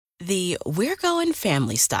The We're Going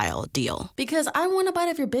Family Style deal. Because I want a bite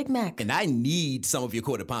of your Big Mac. And I need some of your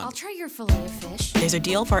Quarter Pounder. I'll try your filet of fish. There's a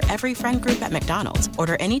deal for every friend group at McDonald's.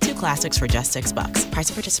 Order any two classics for just $6.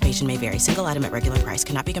 Price of participation may vary. Single item at regular price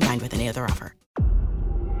cannot be combined with any other offer.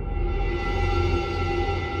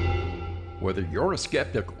 Whether you're a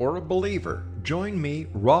skeptic or a believer, join me,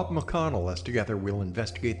 Rob McConnell, as together we'll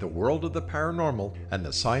investigate the world of the paranormal and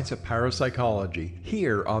the science of parapsychology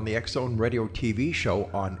here on the X-Zone Radio TV show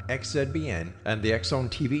on XZBN and the X-Zone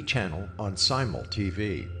TV channel on Simul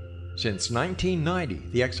TV. Since 1990,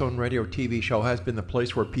 the X-Zone Radio TV show has been the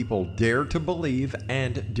place where people dare to believe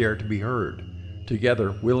and dare to be heard.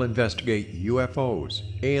 Together, we'll investigate UFOs,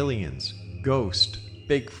 aliens, ghosts,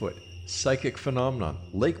 Bigfoot, psychic phenomenon,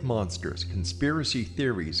 lake monsters, conspiracy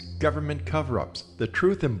theories, government cover-ups, the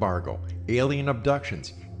truth embargo, alien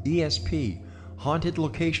abductions, ESP, haunted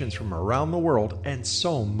locations from around the world, and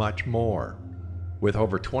so much more. With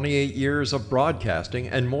over 28 years of broadcasting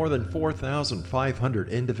and more than 4,500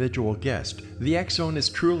 individual guests, the X-Zone is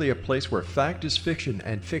truly a place where fact is fiction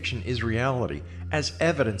and fiction is reality, as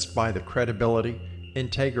evidenced by the credibility,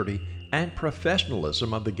 integrity, and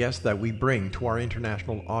professionalism of the guests that we bring to our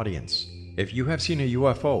international audience. If you have seen a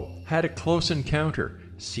UFO, had a close encounter,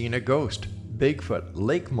 seen a ghost, Bigfoot,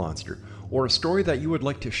 lake monster, or a story that you would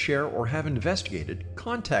like to share or have investigated,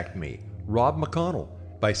 contact me, Rob McConnell,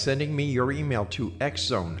 by sending me your email to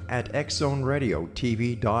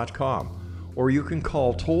xzone@xzoneradiotv.com, or you can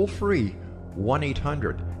call toll-free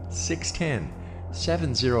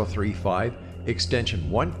 1-800-610-7035,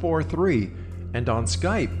 extension 143, and on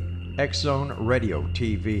Skype, X-Zone Radio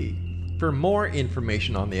TV. For more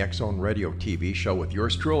information on the X-Zone Radio TV show with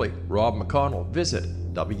yours truly, Rob McConnell,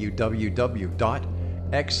 visit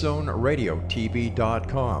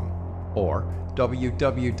www.xzoneradiotv.com or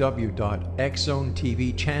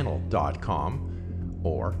www.xzonetvchannel.com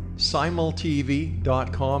or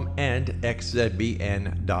simultv.com and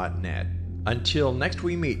xzbn.net. Until next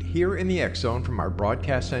we meet here in the X-Zone from our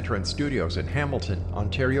broadcast center and studios in Hamilton,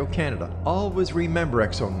 Ontario, Canada, always remember,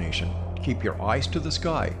 X-Zone Nation, keep your eyes to the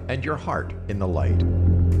sky and your heart in the light.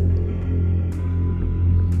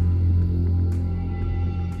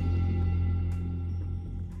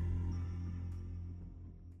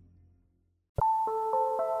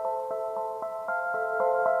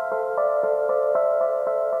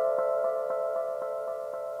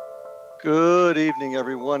 Good evening,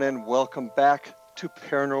 everyone, and welcome back to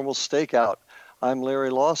Paranormal Stakeout. I'm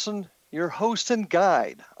Larry Lawson, your host and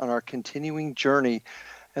guide on our continuing journey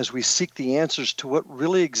as we seek the answers to what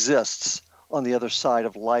really exists on the other side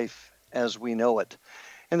of life as we know it.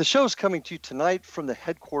 And the show is coming to you tonight from the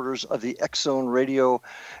headquarters of the X-Zone Radio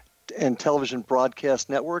and Television Broadcast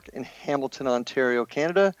Network in Hamilton, Ontario,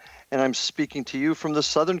 Canada. And I'm speaking to you from the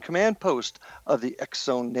Southern Command Post of the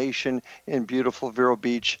X-Zone Nation in beautiful Vero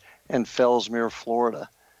Beach and Fellsmere, Florida.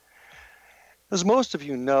 As most of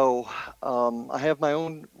you know, I have my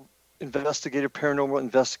own paranormal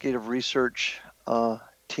investigative research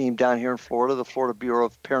team down here in Florida, the Florida Bureau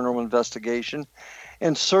of Paranormal Investigation.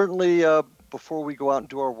 And certainly before we go out and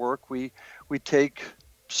do our work, we take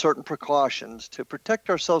certain precautions to protect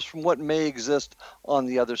ourselves from what may exist on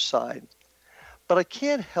the other side. But I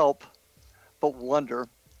can't help but wonder,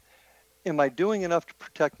 am I doing enough to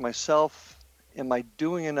protect myself? Am I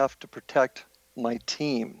doing enough to protect my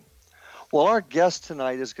team? Well, our guest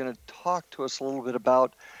tonight is going to talk to us a little bit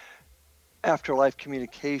about afterlife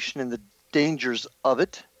communication and the dangers of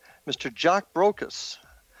it. Mr. Jock Brocas.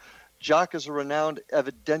 Jock is a renowned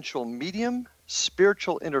evidential medium,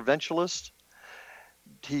 spiritual interventionist.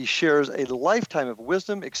 He shares a lifetime of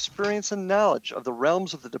wisdom, experience, and knowledge of the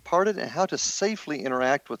realms of the departed and how to safely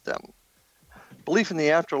interact with them. Belief in the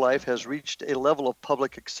afterlife has reached a level of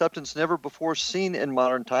public acceptance never before seen in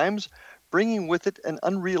modern times, bringing with it an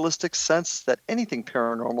unrealistic sense that anything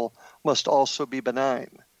paranormal must also be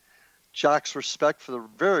benign. Jock's respect for the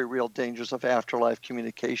very real dangers of afterlife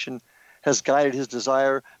communication has guided his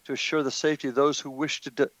desire to assure the safety of those who wish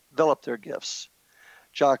to develop their gifts.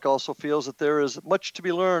 Jock also feels that there is much to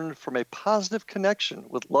be learned from a positive connection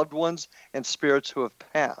with loved ones and spirits who have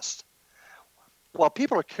passed. While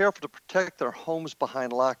people are careful to protect their homes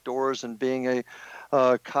behind locked doors and being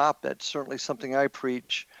a cop, that's certainly something I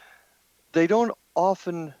preach, they don't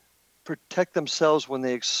often protect themselves when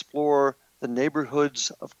they explore the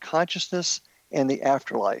neighborhoods of consciousness and the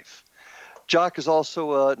afterlife. Jock is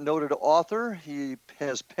also a noted author. He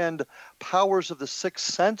has penned Powers of the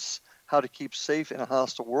Sixth Sense, How to Keep Safe in a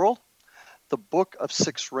Hostile World, The Book of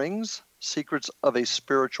Six Rings, Secrets of a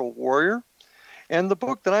Spiritual Warrior, and the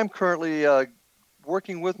book that I'm currently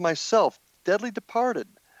working with myself, Deadly Departed,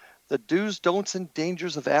 the do's, don'ts, and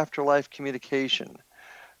dangers of afterlife communication.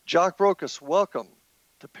 Jock Brocas, welcome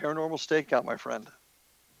to Paranormal Stakeout, my friend.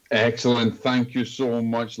 Excellent. Thank you so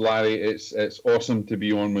much, Larry. It's awesome to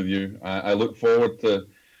be on with you. I look forward to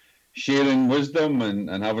sharing wisdom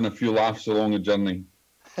and having a few laughs along the journey.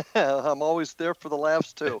 I'm always there for the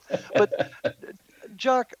laughs, too. But,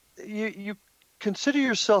 Jock, you consider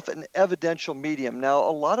yourself an evidential medium. Now,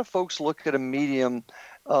 a lot of folks look at a medium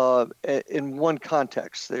in one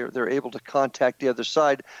context. They're able to contact the other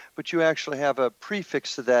side, but you actually have a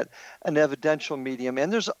prefix to that, an evidential medium,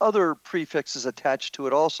 and there's other prefixes attached to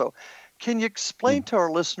it also. Can you explain to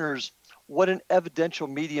our listeners what an evidential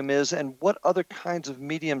medium is and what other kinds of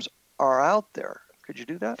mediums are out there? Could you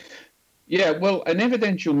do that? Yeah, well, an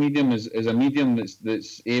evidential medium is a medium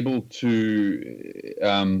that's able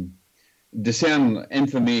to discern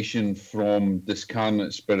information from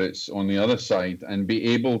discarnate spirits on the other side and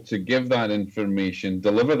be able to give that information,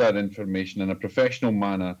 deliver that information in a professional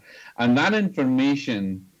manner. And that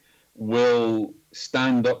information will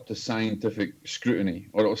stand up to scientific scrutiny,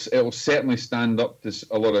 or it'll certainly stand up to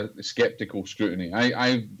a lot of skeptical scrutiny.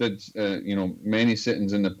 I did, many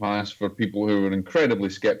sittings in the past for people who were incredibly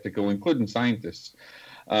skeptical, including scientists,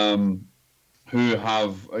 who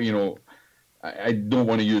have, I don't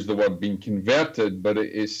want to use the word being converted, but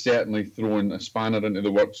it is certainly throwing a spanner into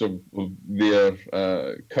the works of their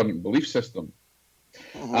current belief system.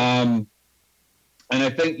 Mm-hmm. And I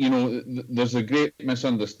think, there's a great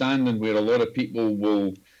misunderstanding where a lot of people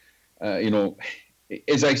will,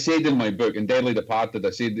 as I said in my book, in Deadly Departed,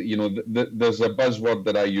 I said that, there's a buzzword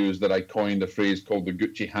that I use, that I coined a phrase called the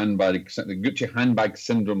Gucci handbag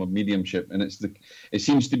syndrome of mediumship. And it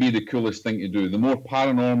seems to be the coolest thing to do. The more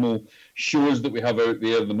paranormal shows that we have out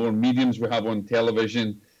there, the more mediums we have on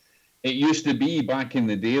television. It used to be back in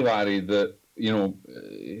the day, Larry, that,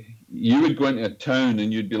 you would go into a town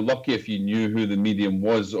and you'd be lucky if you knew who the medium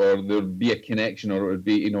was, or there would be a connection, or it would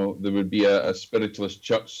be, there would be a spiritualist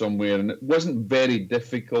church somewhere. And it wasn't very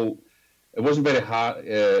difficult. It wasn't very hard.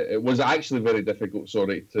 It was actually very difficult,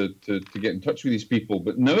 to get in touch with these people.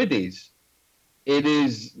 But nowadays,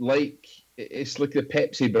 it's like the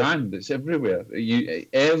Pepsi brand. It's everywhere.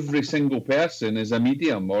 Every single person is a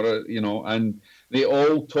medium, and they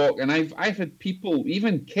all talk. And I've had people,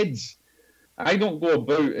 even kids. I don't go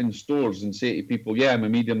about in stores and say to people, yeah, I'm a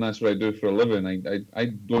medium, that's what I do for a living. I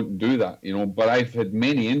don't do that, but I've had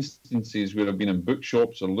many instances where I've been in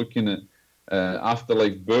bookshops or looking at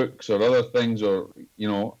Afterlife books or other things, or,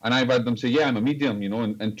 and I've had them say, yeah, I'm a medium,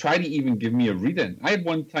 and try to even give me a reading. I had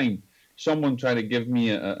one time someone try to give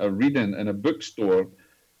me a reading in a bookstore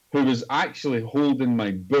who was actually holding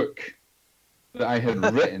my book that I had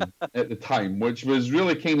written at the time, which was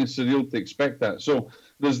really kind of surreal to expect that. So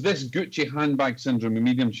there's this Gucci handbag syndrome of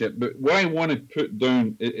mediumship, but what I want to put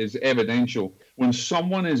down is evidential. When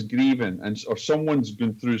someone is grieving or someone's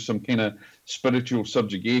been through some kind of spiritual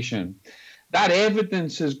subjugation, that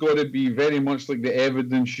evidence has got to be very much like the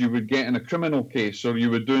evidence you would get in a criminal case, or you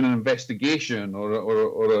would do an investigation, or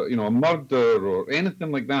a murder or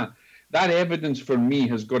anything like that. That evidence for me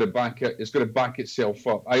has got to back it. It's got to back itself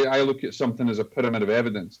up. I look at something as a pyramid of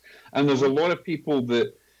evidence, and there's a lot of people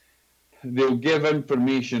that they'll give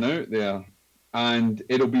information out there, and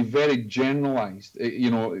it'll be very generalized.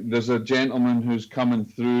 There's a gentleman who's coming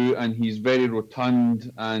through, and he's very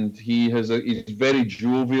rotund, and he's very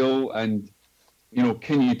jovial, and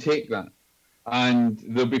can you take that? And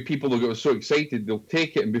there'll be people that get so excited they'll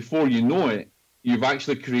take it, and before you know it, you've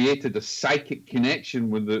actually created a psychic connection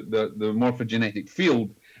with the morphogenetic field,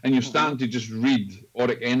 and you're starting to just read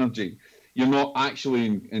auric energy. You're not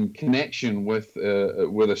actually in connection with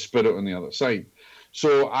a spirit on the other side.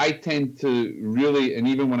 So I tend to really, and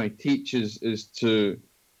even when I teach, is to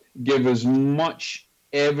give as much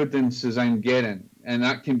evidence as I'm getting, and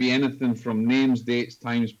that can be anything from names, dates,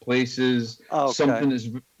 times, places. Okay.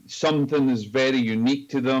 Something is very unique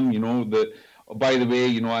to them. That. By the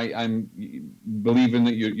way, I'm believing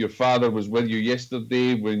that your father was with you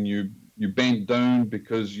yesterday when you bent down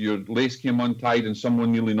because your lace came untied and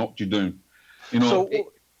someone nearly knocked you down.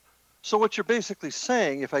 So what you're basically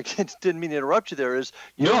saying, if I didn't mean to interrupt you there, is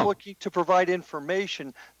you're looking to provide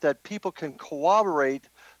information that people can corroborate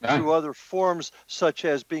through other forms, such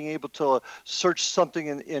as being able to search something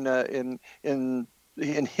in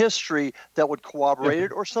history that would corroborate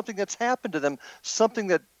it, or something that's happened to them, something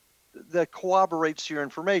that corroborates your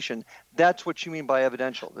information. That's what you mean by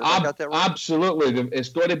evidential. Have I got that right? Absolutely. It's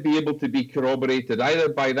got to be able to be corroborated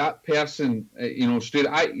either by that person, straight.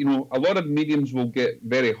 A lot of mediums will get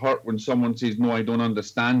very hurt when someone says, no, I don't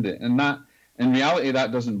understand it. And that, in reality,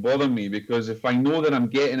 that doesn't bother me, because if I know that I'm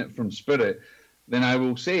getting it from spirit, then I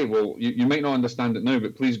will say, well, you might not understand it now,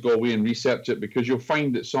 but please go away and research it, because you'll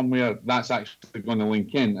find that somewhere that's actually going to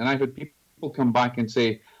link in. And I've had people come back and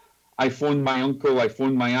say, I phoned my uncle, I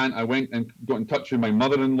phoned my aunt, I went and got in touch with my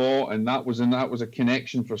mother-in-law, and that was a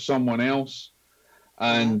connection for someone else,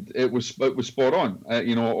 and it was spot on,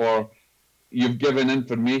 or you've given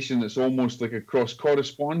information that's almost like a cross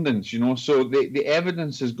correspondence, So the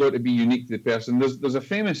evidence has got to be unique to the person. There's a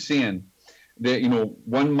famous saying that,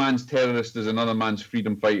 one man's terrorist is another man's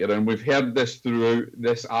freedom fighter, and we've heard this throughout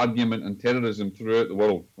this argument on terrorism throughout the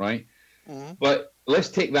world, right? But let's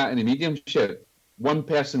take that in a mediumship. One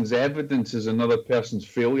person's evidence is another person's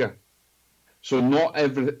failure. So not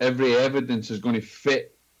every evidence is going to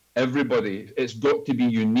fit everybody. It's got to be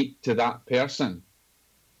unique to that person.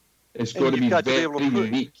 It's got to be very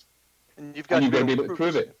unique. And you've got to be able to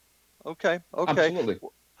prove it. Okay. Absolutely.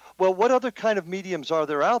 Well, what other kind of mediums are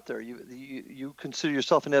there out there? You consider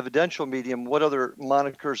yourself an evidential medium. What other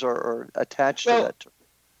monikers are attached to that?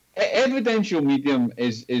 Evidential medium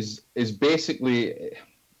is basically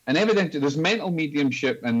an evidential. There's mental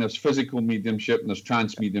mediumship, and there's physical mediumship, and there's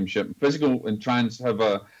trance mediumship. Physical and trance have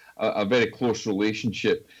a very close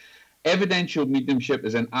relationship. Evidential mediumship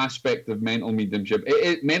is an aspect of mental mediumship.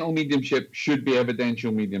 Mental mediumship should be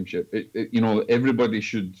evidential mediumship. Everybody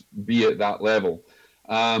should be at that level.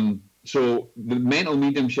 So the mental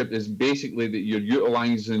mediumship is basically that you're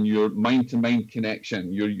utilizing your mind-to-mind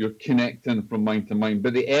connection. You're connecting from mind to mind.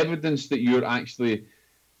 But the evidence that you're actually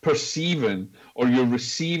perceiving or you're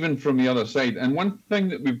receiving from the other side. And one thing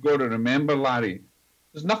that we've got to remember, Larry,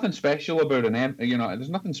 there's nothing special about there's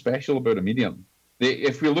nothing special about a medium.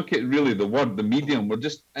 If we look at really the word, the medium, we're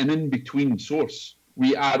just an in-between source.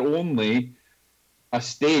 We are only a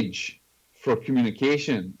stage for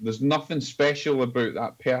communication. There's nothing special about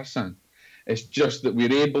that person. It's just that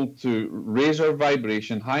we're able to raise our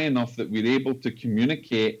vibration high enough that we're able to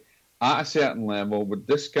communicate at a certain level with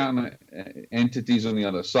this kind of entities on the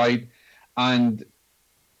other side, and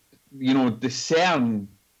discern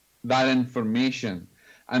that information.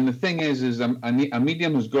 And the thing is a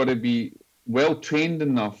medium has got to be well trained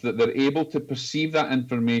enough that they're able to perceive that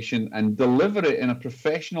information and deliver it in a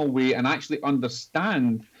professional way and actually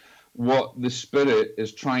understand what the spirit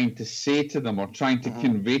is trying to say to them or trying to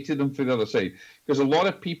convey to them for the other side. Because a lot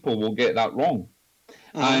of people will get that wrong.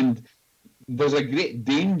 And there's a great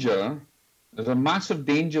danger, there's a massive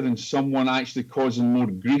danger in someone actually causing more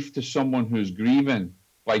grief to someone who's grieving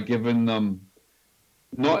by giving them,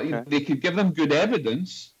 they could give them good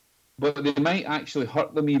evidence, but they might actually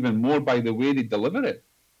hurt them even more by the way they deliver it.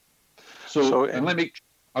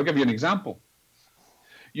 I'll give you an example.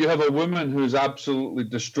 You have a woman who's absolutely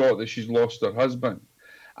distraught that she's lost her husband.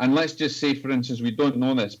 And let's just say, for instance, we don't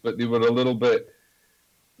know this, but there was a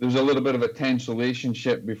little bit of a tense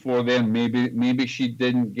relationship before then. Maybe she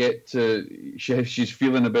didn't get to, she's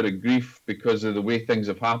feeling a bit of grief because of the way things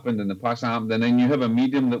have happened in the past. And then you have a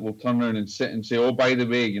medium that will turn around and sit and say, oh, by the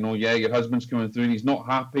way, your husband's coming through and he's not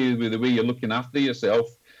happy with the way you're looking after yourself.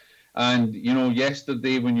 And,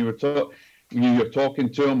 yesterday when you were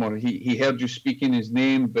talking to him, or he heard you speaking his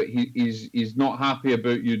name, but he's not happy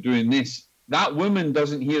about you doing this. That woman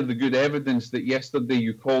doesn't hear the good evidence that yesterday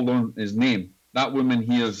you called on his name. That woman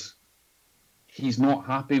hears, he's not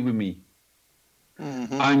happy with me.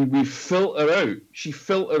 And we filter out, she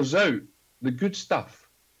filters out the good stuff.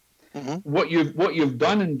 What you've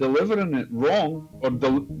done in delivering it wrong, or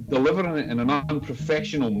delivering it in an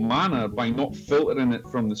unprofessional manner by not filtering it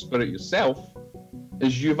from the spirit yourself,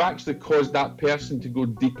 is you've actually caused that person to go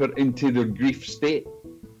deeper into their grief state.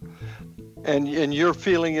 And your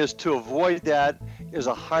feeling is to avoid that is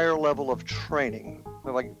a higher level of training.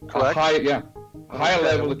 Am I correct? A higher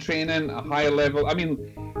level of training, a higher level. I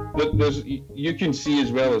mean, you can see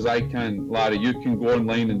as well as I can, Larry. You can go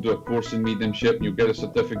online and do a course in mediumship, and you'll get a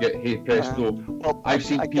certificate. Hey, presto! I've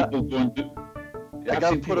seen people going. I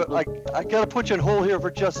got to put you on hold here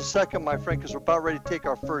for just a second, my friend, because we're about ready to take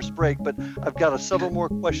our first break. But I've got several more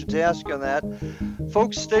questions to ask you on that.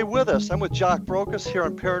 Folks, stay with us. I'm with Jock Brocas here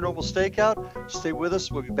on Paranormal Stakeout. Stay with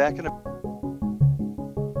us. We'll be back in a.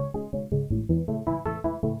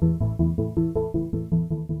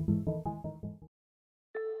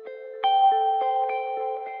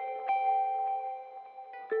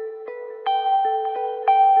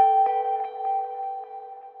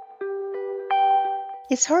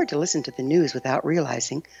 It's hard to listen to the news without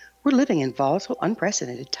realizing we're living in volatile,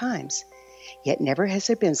 unprecedented times. Yet never has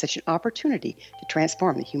there been such an opportunity to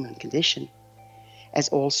transform the human condition. As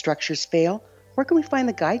old structures fail, where can we find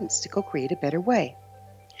the guidance to co-create a better way?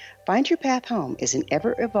 Find Your Path Home is an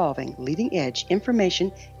ever-evolving, leading-edge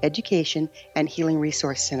information, education, and healing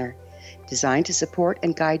resource center designed to support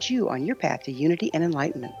and guide you on your path to unity and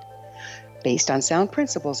enlightenment. Based on sound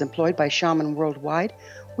principles employed by shaman worldwide,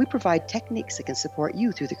 we provide techniques that can support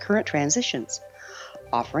you through the current transitions,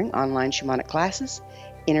 offering online shamanic classes,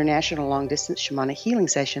 international long-distance shamanic healing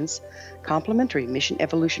sessions, complimentary Mission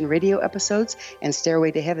Evolution radio episodes and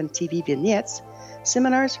Stairway to Heaven TV vignettes,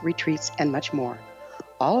 seminars, retreats, and much more.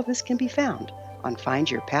 All of this can be found on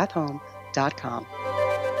findyourpathhome.com.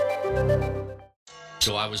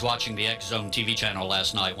 So I was watching the X Zone TV channel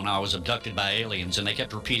last night when I was abducted by aliens, and they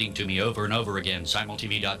kept repeating to me over and over again,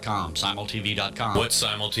 simultv.com, simultv.com. What's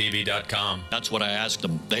simultv.com? That's what I asked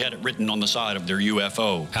them. They had it written on the side of their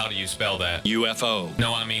UFO. How do you spell that? UFO.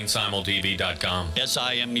 No, I mean simultv.com.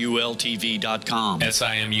 simultv.com.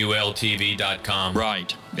 simultv.com.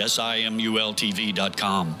 Right.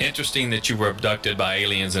 simultv.com. Interesting that you were abducted by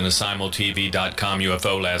aliens in a simultv.com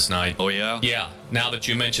UFO last night. Oh, yeah? Yeah. Now that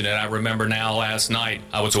you mention it, I remember now last night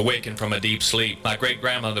I was awakened from a deep sleep. My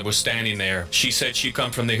great-grandmother was standing there. She said she'd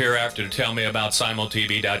come from the hereafter to tell me about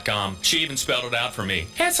simultv.com. She even spelled it out for me.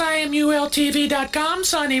 simultv.com,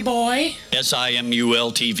 sonny boy.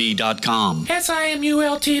 simultv.com.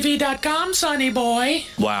 simultv.com, sonny boy.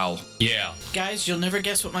 Wow. Yeah. Guys, you'll never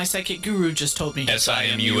guess what my psychic guru just told me.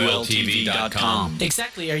 simultv.com.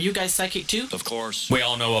 Exactly. Are you guys psychic too? Of course. We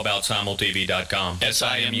all know about simultv.com.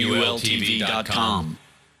 simultv.com.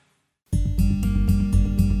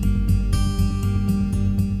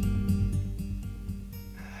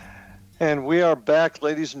 And we are back,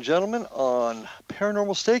 ladies and gentlemen, on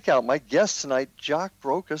Paranormal Stakeout. My guest tonight, Jock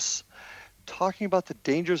Brocas, talking about the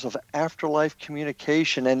dangers of afterlife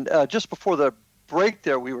communication. And just before the break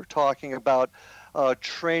there, we were talking about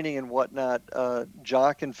training and whatnot,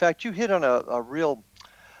 Jock. In fact, you hit on a real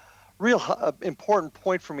important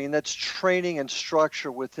point for me, and that's training and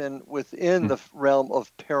structure within the realm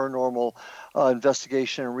of paranormal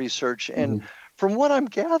investigation and research. And from what I'm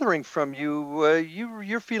gathering from you,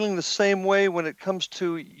 you're feeling the same way when it comes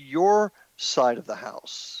to your side of the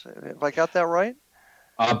house. Have I got that right?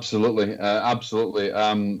 Absolutely, absolutely.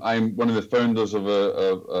 I'm one of the founders of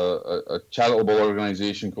a charitable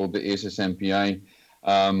organization called the ASSMPI,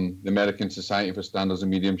 the American Society for Standards of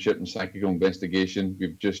Mediumship and Psychical Investigation.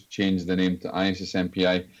 We've just changed the name to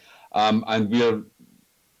ISSMPI, and we're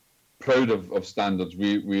proud of standards.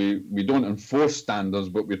 We don't enforce standards,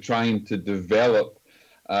 but we're trying to develop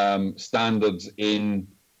standards in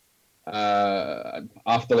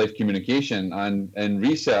afterlife communication and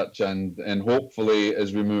research and hopefully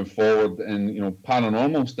as we move forward in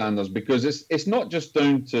paranormal standards, because it's not just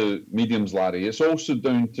down to mediums, Larry, it's also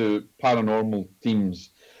down to paranormal teams,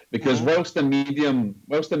 because whilst the medium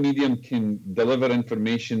can deliver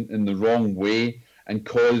information in the wrong way and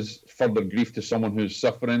cause further grief to someone who's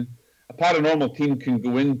suffering, a paranormal team can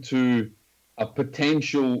go into a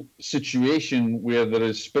potential situation where there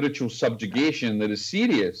is spiritual subjugation that is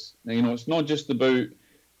serious. Now, it's not just about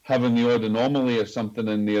having the odd anomaly or something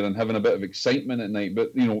in there and having a bit of excitement at night,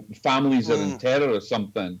 but families are in terror or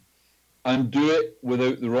something, and do it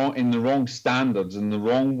in the wrong standards, in the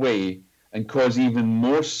wrong way, and cause even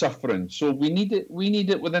more suffering. So we need it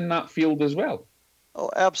within that field as well. Oh,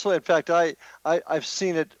 absolutely. In fact, I've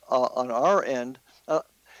seen it on our end.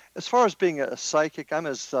 As far as being a psychic, I'm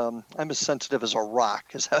as sensitive as a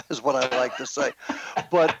rock, is what I like to say.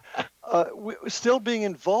 But still being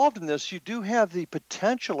involved in this, you do have the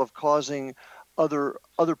potential of causing other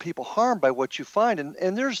people harm by what you find.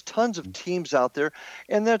 And there's tons of teams out there,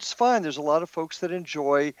 and that's fine. There's a lot of folks that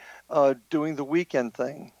enjoy doing the weekend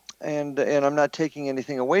thing. And I'm not taking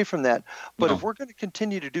anything away from that. But if we're going to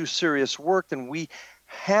continue to do serious work, then we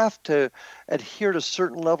have to adhere to a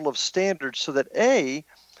certain level of standards so that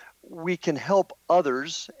we can help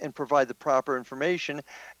others and provide the proper information,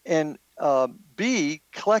 and B,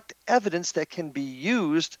 collect evidence that can be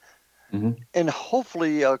used and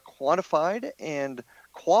hopefully quantified and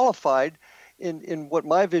qualified in what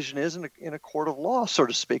my vision is in a court of law, so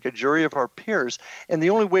to speak, a jury of our peers. And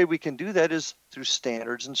the only way we can do that is through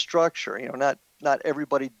standards and structure. Not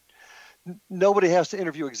everybody, nobody has to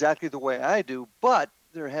interview exactly the way I do, but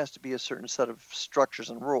there has to be a certain set of structures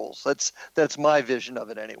and rules. That's my vision of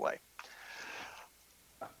it anyway.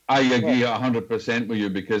 I agree 100% with you,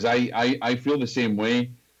 because I feel the same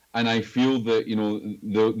way, and I feel that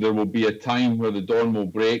there will be a time where the dawn will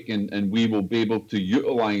break and we will be able to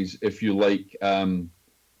utilize, if you like,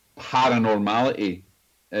 paranormality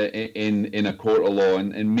in a court of law,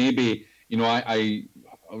 and maybe I'll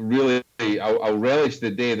relish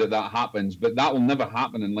the day that happens, but that will never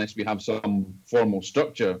happen unless we have some formal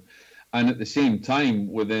structure. And at the same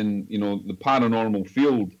time, within the paranormal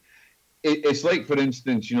field, it's like, for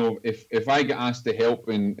instance, if I get asked to help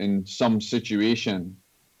in some situation,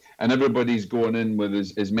 and everybody's going in with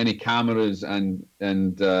as many cameras and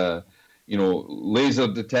laser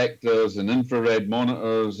detectors and infrared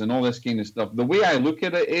monitors and all this kind of stuff. The way I look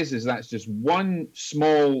at it is that's just one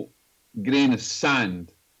small grain of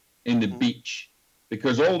sand in the beach,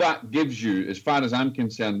 because all that gives you, as far as I'm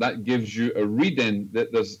concerned, that gives you a reading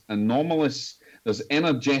that there's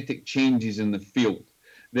energetic changes in the field.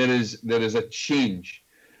 There is a change.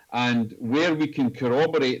 And where we can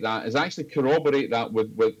corroborate that is actually corroborate that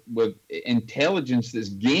with intelligence that's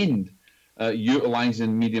gained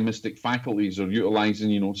utilizing mediumistic faculties or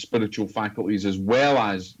utilizing, spiritual faculties, as well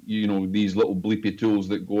as, these little bleepy tools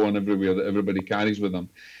that go on everywhere that everybody carries with them.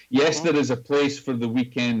 Yes, there is a place for the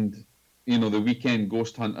weekend, the weekend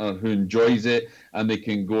ghost hunter who enjoys it, and they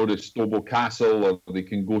can go to Stobo Castle, or they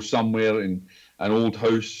can go somewhere in an old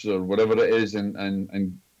house or whatever it is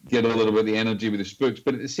and get a little bit of the energy with the spooks.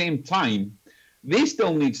 But at the same time, they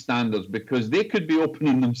still need standards, because they could be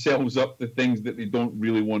opening themselves up to things that they don't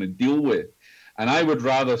really want to deal with. And I would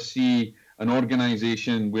rather see an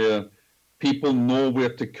organization where people know where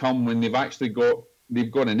to come when they've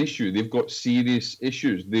got an issue, they've got serious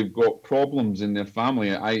issues, they've got problems in their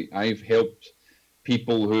family. I've helped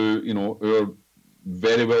people who are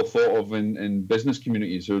very well thought of in business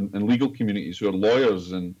communities, and legal communities, who are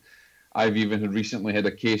lawyers, and I've even recently had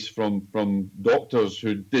a case from doctors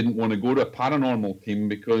who didn't want to go to a paranormal team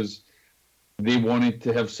because they wanted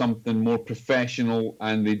to have something more professional,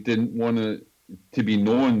 and they didn't want to be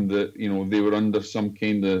known that they were under some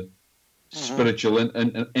kind of spiritual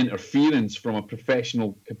interference from a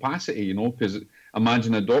professional capacity. Because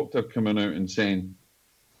imagine a doctor coming out and saying,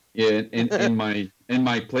 "Yeah, in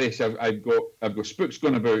my place, I've got spooks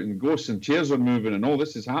going about, and ghosts, and chairs are moving, and all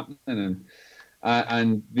this is happening,"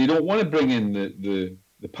 and they don't want to bring in the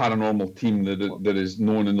paranormal team that is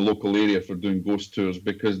known in the local area for doing ghost tours,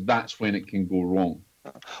 because that's when it can go wrong.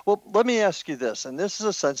 Well, let me ask you this, and this is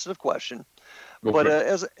a sensitive question, but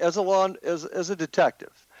as a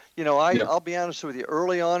detective, I'll be honest with you.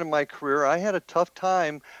 Early on in my career, I had a tough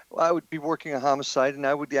time. I would be working a homicide, and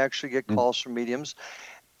I would actually get calls from mediums,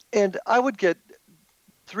 and I would get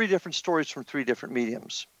 3 different stories from 3 different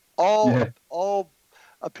mediums, all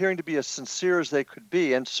appearing to be as sincere as they could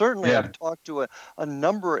be. And certainly I've talked to a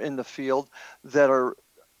number in the field that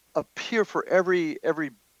appear for every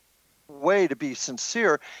way to be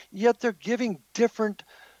sincere, yet they're giving different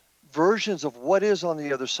versions of what is on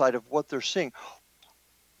the other side of what they're seeing.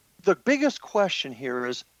 The biggest question here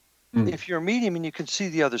is, if you're a medium and you can see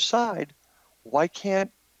the other side, why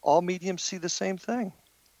can't all mediums see the same thing?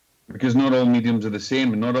 Because not all mediums are the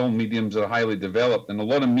same, and not all mediums are highly developed. And a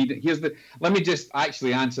lot of let me just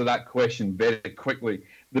actually answer that question very quickly.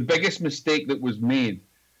 The biggest mistake that was made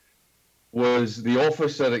was the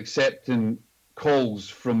officer accepting calls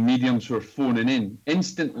from mediums who are phoning in.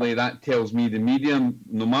 Instantly, that tells me the medium,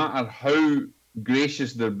 no matter how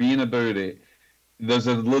gracious they're being about it, there's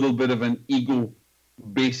a little bit of an ego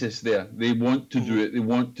basis there. They want to do it. They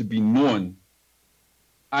want to be known.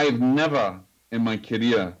 I've never in my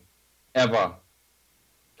career ever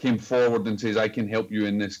came forward and says, "I can help you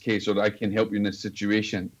in this case," or "I can help you in this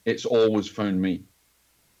situation." It's always found me.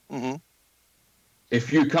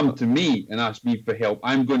 If you come to me and ask me for help,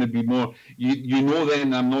 I'm going to be more,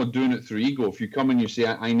 then I'm not doing it through ego. If you come and you say,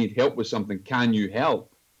 "I need help with something, can you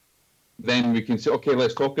help?" Then we can say, "Okay,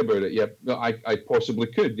 let's talk about it." Yeah, I possibly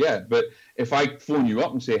could. Yeah. But if I phone you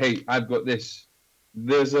up and say, "Hey, I've got this,"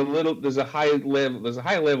 there's a high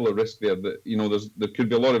level of risk there that, there could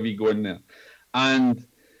be a lot of ego in there. And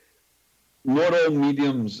not all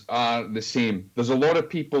mediums are the same. There's a lot of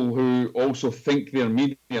people who also think they're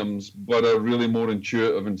mediums, but are really more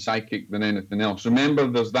intuitive and psychic than anything else. Remember,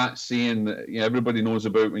 there's that saying that everybody knows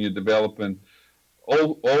about when you're developing.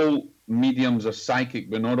 All mediums are psychic,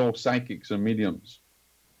 but not all psychics are mediums.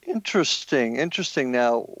 Interesting.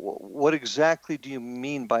 Now, what exactly do you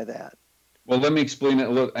mean by that? Well, let me explain it a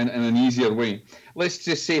little in an easier way. Let's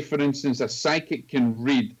just say, for instance, a psychic can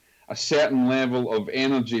read a certain level of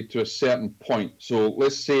energy to a certain point. So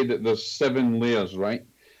let's say that there's 7 layers, right?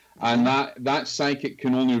 And that psychic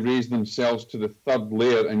can only raise themselves to the 3rd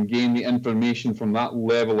layer and gain the information from that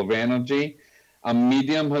level of energy. A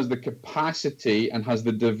medium has the capacity and has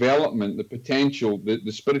the development, the potential,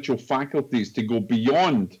 the spiritual faculties to go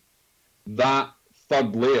beyond that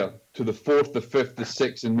 3rd layer to the 4th, the 5th, the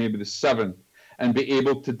 6th, and maybe the 7th, and be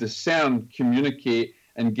able to discern, communicate,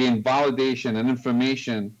 and gain validation and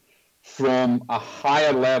information from a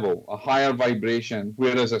higher level, a higher vibration,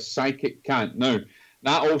 whereas a psychic can't. Now,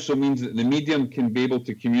 that also means that the medium can be able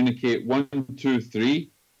to communicate 1, 2, 3,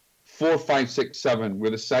 4, 5, 6, 7, where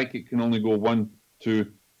the psychic can only go 1,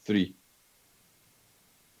 2, 3.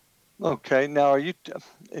 Okay, now are you,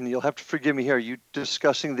 and you'll have to forgive me here, are you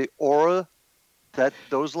discussing the aura,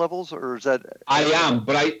 those levels, or is that? I am,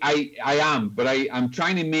 but I'm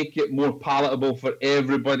trying to make it more palatable for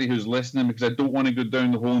everybody who's listening, because I don't want to go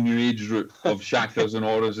down the whole New Age route of chakras and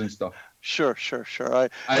auras and stuff. Sure.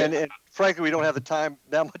 And frankly, we don't have that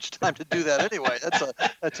much time to do that anyway.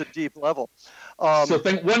 That's a deep level. So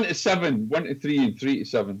think 1 to 7, 1 to 3, and 3 to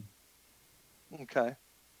 7. Okay.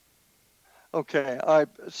 All right.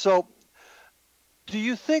 So, do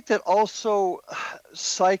you think that also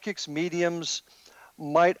psychics, mediums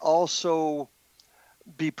might also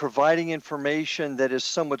be providing information that is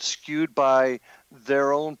somewhat skewed by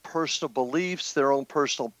their own personal beliefs, their own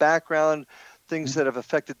personal background, things that have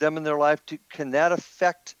affected them in their life? Can that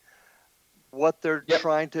affect what they're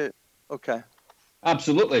trying to? Okay.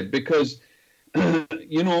 Absolutely, because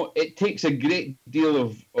it takes a great deal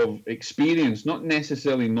of experience, not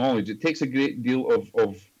necessarily knowledge. It takes a great deal of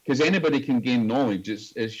because anybody can gain knowledge.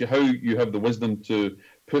 It's how you have the wisdom to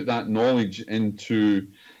put that knowledge into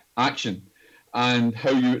action, and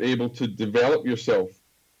how you're able to develop yourself.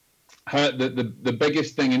 The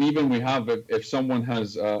biggest thing, and even we have, if someone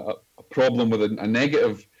has a problem with a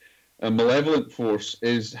negative, a malevolent force,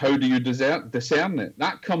 is how do you discern it?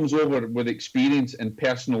 That comes over with experience and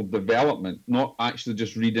personal development, not actually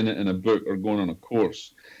just reading it in a book or going on a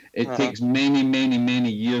course. It takes many, many, many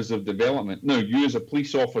years of development. Now, you as a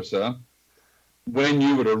police officer, when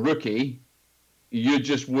you were a rookie, you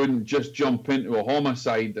just wouldn't just jump into a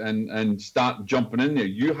homicide and start jumping in there.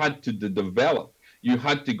 You had to develop. You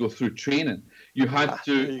had to go through training. You had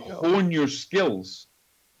to hone your skills.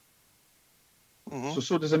 Mm-hmm.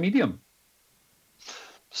 So does a medium.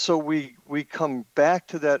 So we come back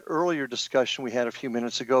to that earlier discussion we had a few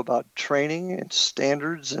minutes ago about training and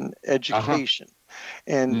standards and education.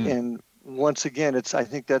 And once again, I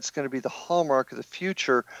think that's going to be the hallmark of the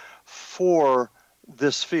future for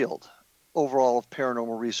this field overall of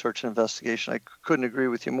paranormal research and investigation. I couldn't agree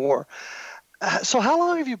with you more. So how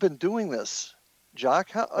long have you been doing this,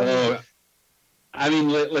 Jock? Listen,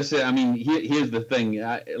 here's the thing.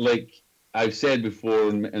 Like I've said before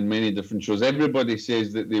in many different shows, everybody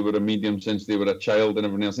says that they were a medium since they were a child and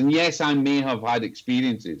everything else. And yes, I may have had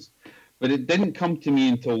experiences, but it didn't come to me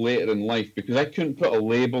until later in life, because I couldn't put a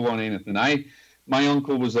label on anything. My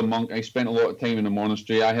uncle was a monk. I spent a lot of time in a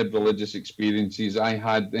monastery. I had religious experiences. I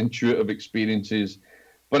had intuitive experiences.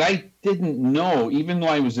 But I didn't know, even though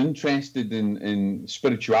I was interested in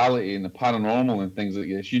spirituality and the paranormal and things like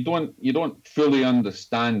this, you don't fully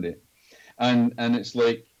understand it. And it's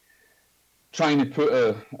like trying to put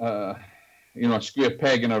a square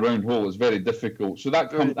peg in a round hole is very difficult. So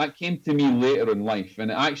that came to me later in life, and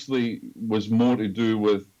it actually was more to do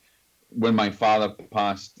with when my father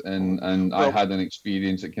passed, and I had an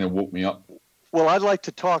experience that kind of woke me up. Well, I'd like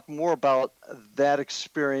to talk more about that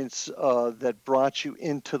experience that brought you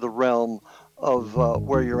into the realm of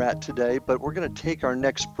where you're at today, but we're going to take our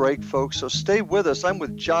next break, folks, so stay with us. I'm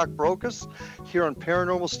with Jock Brocas here on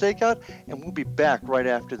Paranormal Stakeout, and we'll be back right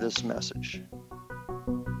after this message.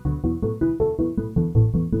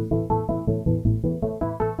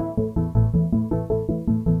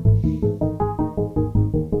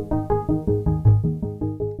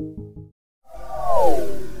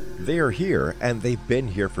 They are here, and they've been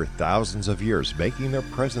here for thousands of years, making their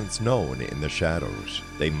presence known in the shadows.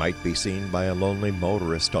 They might be seen by a lonely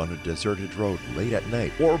motorist on a deserted road late at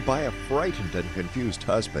night, or by a frightened and confused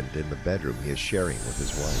husband in the bedroom he is sharing with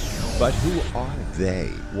his wife. But who are they?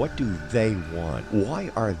 What do they want? Why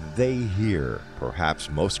are they here? Perhaps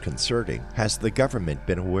most concerning, has the government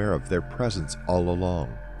been aware of their presence all along?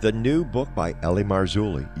 The new book by Ellie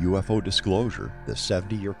Marzulli, UFO Disclosure, the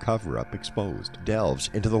 70-year cover-up exposed, delves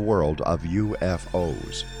into the world of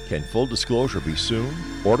UFOs. Can full disclosure be soon?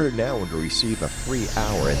 Order now and receive a free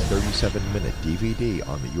hour and 37-minute DVD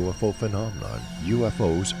on the UFO phenomenon.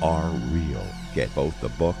 UFOs are real. Get both the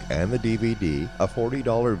book and the DVD, a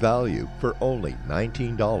 $40 value, for only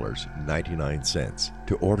 $19.99.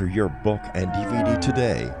 To order your book and DVD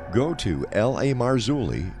today, go to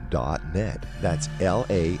lamarzulli.net. That's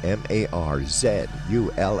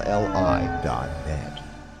LAMARZULLI.net.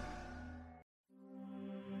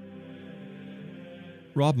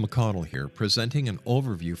 Rob McConnell here, presenting an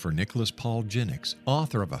overview for Nicholas Paul Jennings,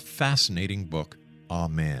 author of a fascinating book,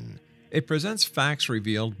 Amen. It presents facts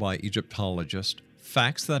revealed by Egyptologists,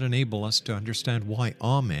 facts that enable us to understand why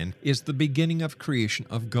Amen is the beginning of creation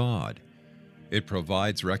of God. It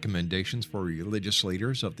provides recommendations for religious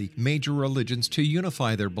leaders of the major religions to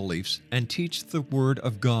unify their beliefs and teach the Word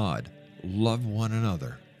of God. Love one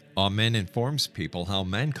another. Amen informs people how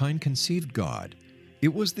mankind conceived God.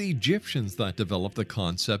 It was the Egyptians that developed the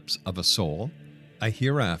concepts of a soul, a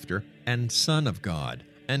hereafter, and Son of God.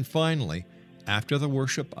 And finally, after the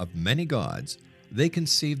worship of many gods, they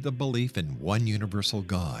conceived the belief in one universal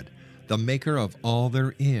God, the maker of all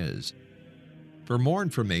there is. For more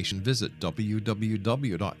information, visit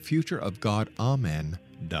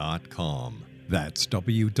www.futureofgodamen.com. That's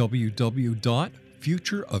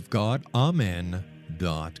www.futureofgodamen.com.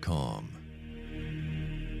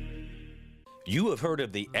 You have heard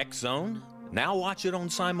of the X Zone? Now watch it on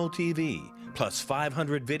Simul TV, plus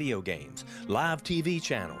 500 video games, live TV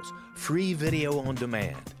channels, free video on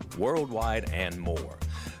demand, worldwide, and more.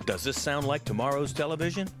 Does this sound like tomorrow's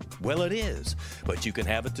television? Well, it is, but you can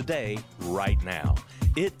have it today, right now.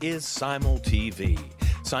 It is Simul TV.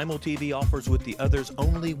 Simul TV offers what the others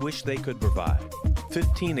only wish they could provide.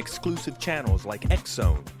 15 exclusive channels like X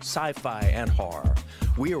Zone, sci-fi, and horror.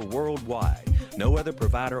 We are worldwide. No other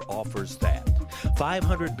provider offers that.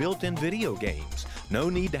 500 built-in video games. No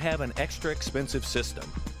need to have an extra expensive system.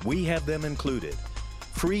 We have them included.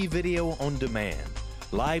 Free video on demand.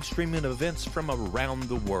 Live streaming events from around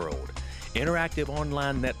the world. Interactive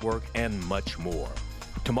online network, and much more.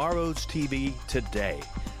 Tomorrow's TV today.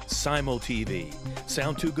 Simul TV.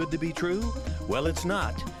 Sound too good to be true? Well, it's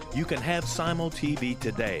not. You can have Simul TV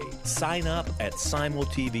today. Sign up at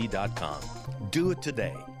simultv.com. Do it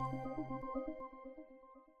today.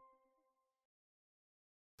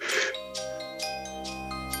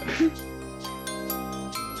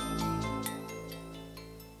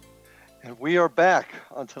 And we are back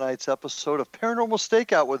on tonight's episode of Paranormal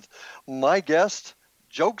Stakeout with my guest,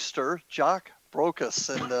 jokester Jock Brocas,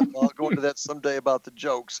 and I'll go into that someday about the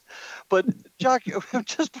jokes. But Jock,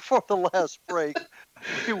 just before the last break,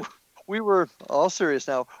 we were all serious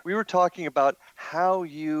now. We were talking about how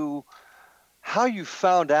you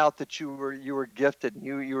found out that you were gifted.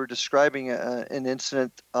 You were describing an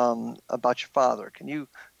incident about your father. Can you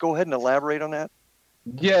go ahead and elaborate on that?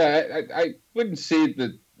 Yeah, I wouldn't say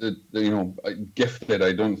that gifted.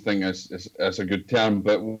 I don't think that's a good term.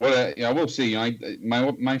 But what I will say,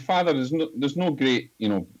 my father there's no great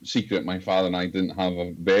secret. My father and I didn't have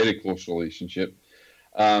a very close relationship,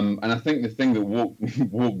 and I think the thing that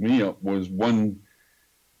woke me up was one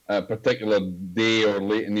particular day or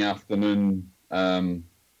late in the afternoon.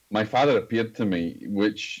 My father appeared to me,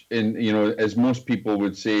 which, as most people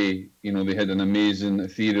would say, they had an amazing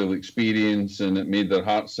ethereal experience and it made their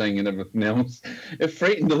heart sing and everything else. It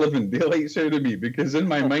frightened the living daylights out of me, because in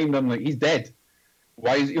my mind I'm like, he's dead.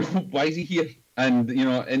 Why is he here? And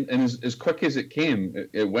as quick as it came,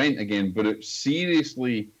 it went again. But it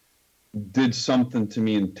seriously did something to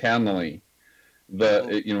me internally that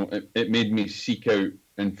it made me seek out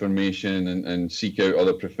information and seek out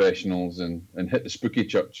other professionals and hit the spooky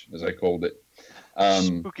church, as I called it.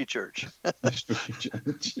 Spooky church. The spooky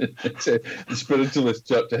church. The spiritualist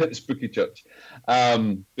church. I hit the spooky church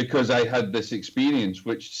because I had this experience,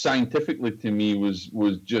 which scientifically to me was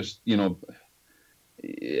just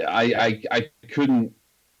I couldn't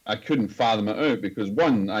fathom it out, because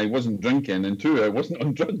one, I wasn't drinking, and two, I wasn't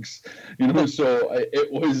on drugs. So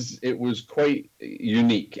it was quite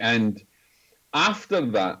unique. And after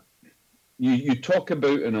that, you talk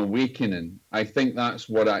about an awakening. I think that's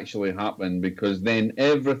what actually happened, because then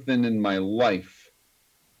everything in my life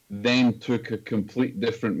then took a complete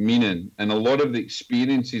different meaning. And a lot of the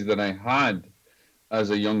experiences that I had as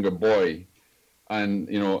a younger boy, and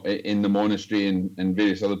in the monastery and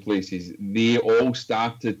various other places, they all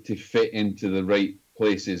started to fit into the right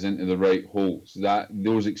places, into the right holes.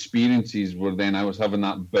 Those experiences were then, I was having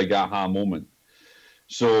that big aha moment.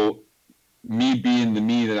 So me being the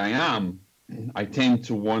me that I am, I tend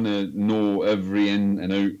to want to know every in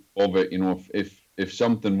and out of it. If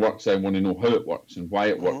something works, I want to know how it works and why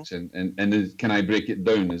it works, and can I break it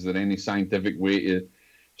down? Is there any scientific way to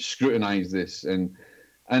scrutinize this? And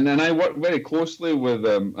then I work very closely with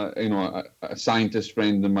a scientist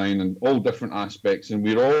friend of mine, and all different aspects, and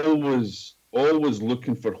we're always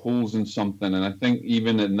looking for holes in something. And I think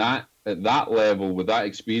even at that level, with that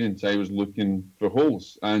experience, I was looking for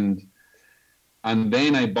holes. And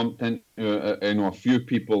then I bumped into a few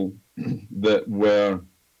people that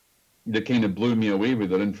kind of blew me away with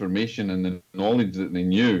their information and the knowledge that they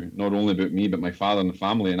knew, not only about me, but my father and the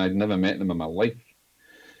family, and I'd never met them in my life.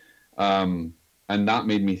 And that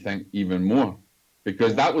made me think even more,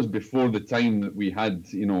 because that was before the time that we had,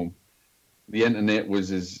 the internet was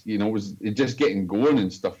was just getting going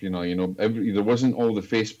and stuff, there wasn't all the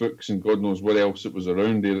Facebooks and God knows what else it was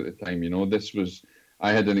around there at the time.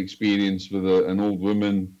 I had an experience with an old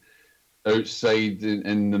woman outside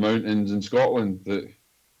in the mountains in Scotland that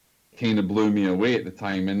kind of blew me away at the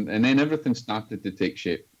time, and then everything started to take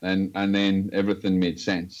shape, and then everything made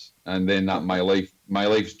sense, and then that my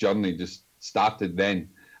life's journey just started. Then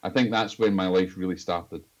I think that's when my life really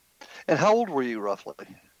started. And how old were you roughly?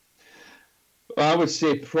 I would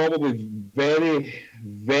say probably very,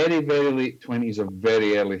 very, very late 20s or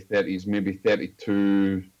very early 30s, maybe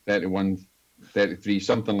 32, 31, 33,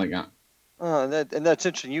 something like that. And that's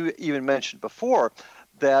interesting. You even mentioned before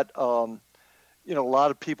that a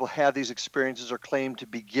lot of people have these experiences or claim to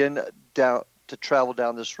begin to travel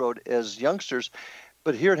down this road as youngsters,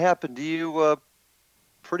 but here it happened to you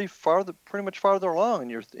pretty much farther along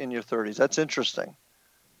in your 30s. That's interesting.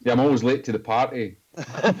 Yeah, I'm always late to the party.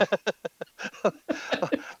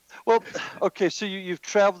 Well, okay, so you've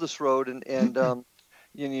traveled this road, and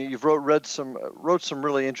you've wrote some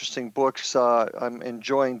really interesting books. I'm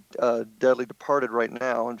enjoying Deadly Departed right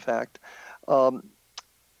now. In fact,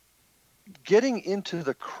 getting into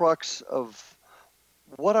the crux of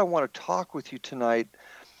what I want to talk with you tonight,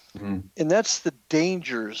 and that's the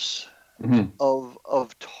dangers of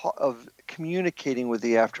communicating with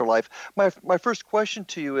the afterlife. My first question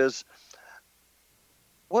to you is,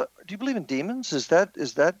 what do you believe in demons? Is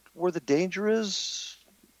that where the danger is?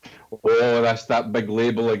 Oh, that's that big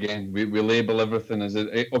label again. We label everything as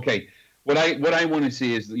okay. What I want to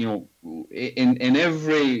say is, in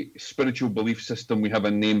every spiritual belief system, we have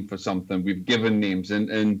a name for something. We've given names,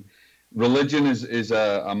 and religion is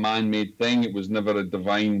a man-made thing. It was never a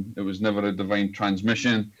divine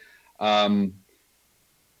transmission.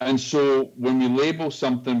 And so when we label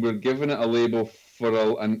something, we're giving it a label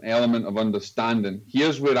for an element of understanding.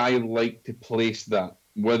 Here's where I like to place that,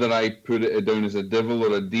 whether I put it down as a devil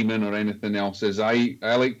or a demon or anything else, is I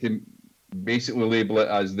like to basically label it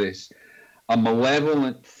as this: a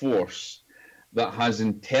malevolent force that has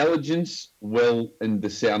intelligence, will, and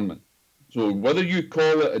discernment. So whether you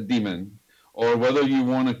call it a demon, or whether you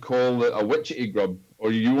want to call it a witchetty grub,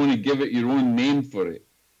 or you want to give it your own name for it,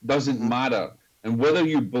 doesn't matter. And whether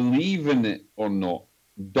you believe in it or not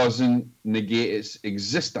doesn't negate its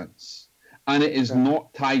existence. And it is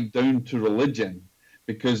not tied down to religion,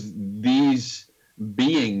 because these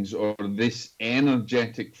beings, or this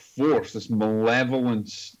energetic force, this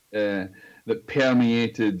malevolence that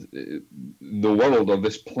permeated the world, or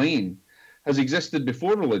this plane, has existed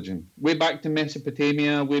before religion, way back to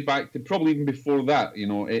Mesopotamia, way back to probably even before that.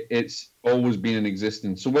 It's always been in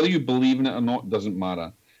existence. So whether you believe in it or not doesn't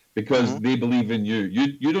matter, because they believe in you.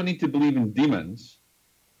 You don't need to believe in demons,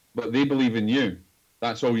 but they believe in you.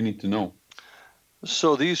 That's all you need to know.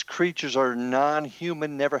 So these creatures are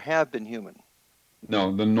non-human, never have been human.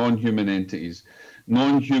 No, they're non-human entities.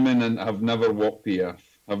 Non-human, and have never walked the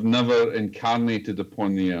earth, have never incarnated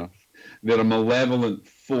upon the earth. They're a malevolent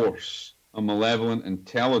force, a malevolent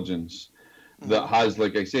intelligence that has,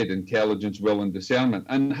 like I said, intelligence, will, and discernment.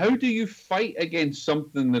 And how do you fight against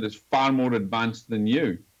something that is far more advanced than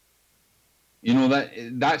you?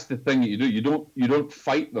 That's the thing that you do. You don't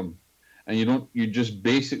fight them, and you just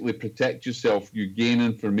basically protect yourself. You gain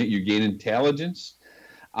information, you gain intelligence,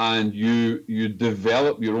 and you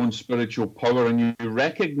develop your own spiritual power, and you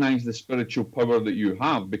recognize the spiritual power that you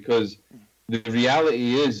have, because the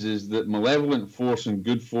reality is that malevolent force and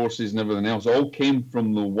good forces and everything else all came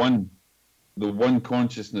from the one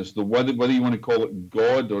consciousness, whether you want to call it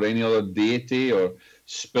God or any other deity or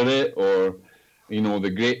spirit, or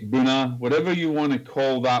the great Buna, whatever you want to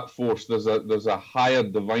call that force. There's a higher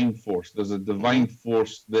divine force. There's a divine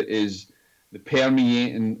force that is the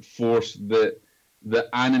permeating force that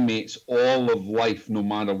animates all of life, no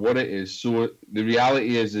matter what it is. So the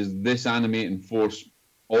reality is this animating force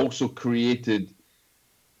also created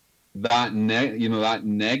that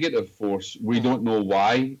negative force. We don't know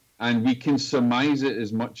why, and we can surmise it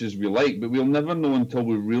as much as we like, but we'll never know until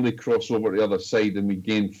we really cross over to the other side and we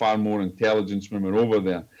gain far more intelligence when we're over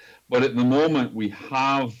there. But at the moment, we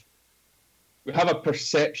have a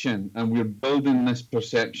perception, and we're building this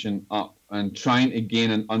perception up and trying to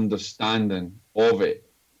gain an understanding of it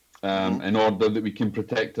in order that we can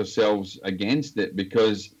protect ourselves against it,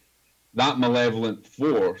 because that malevolent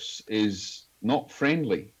force is not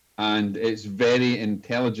friendly, and it's very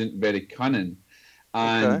intelligent, very cunning,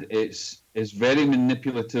 and it's very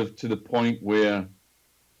manipulative to the point where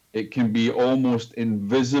it can be almost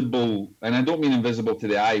invisible. And I don't mean invisible to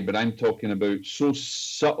the eye, but I'm talking about so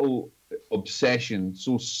subtle obsession,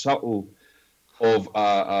 so subtle of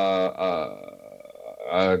a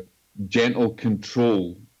gentle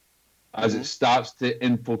control as it starts to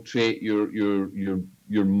infiltrate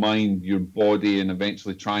your mind, your body, and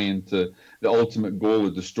eventually the ultimate goal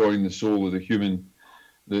of destroying the soul of the human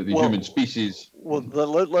human species. Well,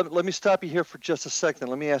 let me stop you here for just a second.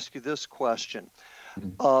 Let me ask you this question.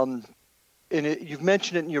 You've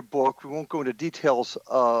mentioned it in your book. We won't go into details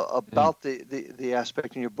about the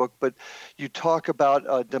aspect in your book, but you talk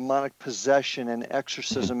about demonic possession and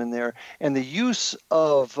exorcism in there, and the use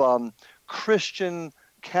of Christian,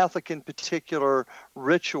 Catholic in particular,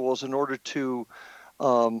 rituals in order to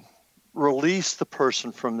release the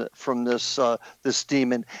person from this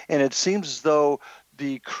demon. And it seems as though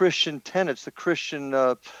the Christian tenets, the Christian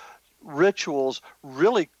rituals,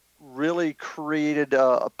 really created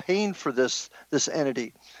a pain for this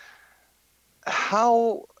entity.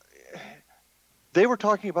 How they were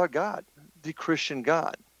talking about God, the Christian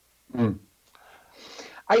God.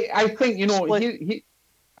 I think,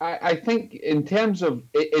 I think in terms of,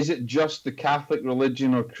 is it just the Catholic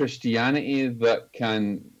religion or Christianity that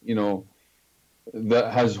can,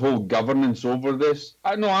 that has whole governance over this?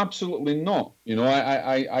 No, absolutely not.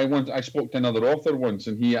 I spoke to another author once,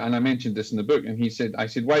 and I mentioned this in the book, and I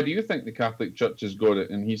said, why do you think the Catholic Church has got it?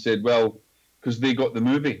 And he said, well, because they got the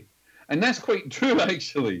movie. And that's quite true,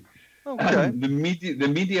 actually. Okay. The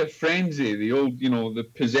media frenzy, the old, the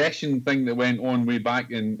possession thing that went on way back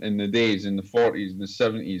in the days, in the 40s and the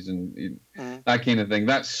 70s and that kind of thing,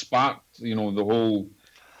 that sparked,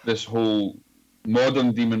 this whole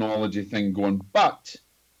modern demonology thing going. But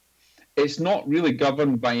it's not really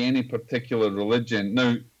governed by any particular religion.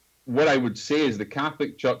 Now, what I would say is the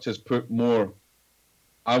Catholic Church has put more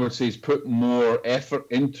effort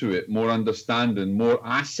into it, more understanding, more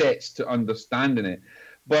assets to understanding it.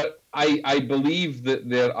 But I believe that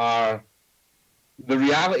the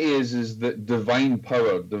reality is that divine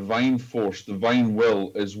power, divine force, divine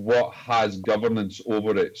will is what has governance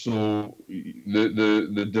over it. So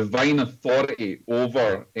the divine authority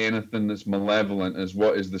over anything that's malevolent is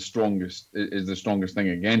what is the strongest thing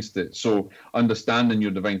against it. So understanding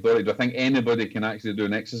your divine authority. Do I think anybody can actually do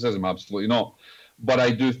an exorcism? Absolutely not. But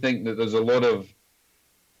I do think that there's a lot of,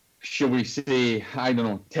 shall we say,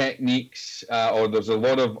 techniques, or there's a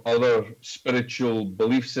lot of other spiritual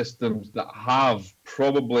belief systems that have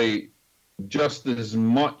probably just as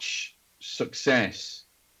much success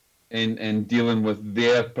in dealing with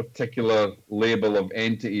their particular label of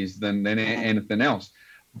entities than anything else.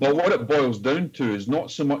 But what it boils down to is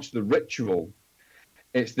not so much the ritual,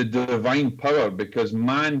 it's the divine power, because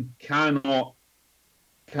man cannot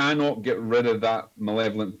get rid of that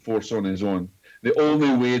malevolent force on his own. The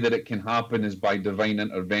only way that it can happen is by divine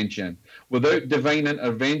intervention. Without divine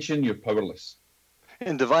intervention, you're powerless.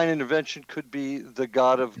 And divine intervention could be the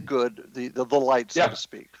God of good, the light, so to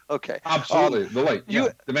speak. Okay. Absolutely, the light,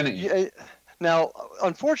 divinity. Now,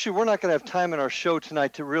 unfortunately, we're not going to have time in our show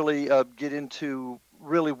tonight to really get into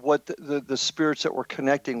really what the spirits that we're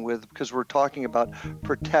connecting with, because we're talking about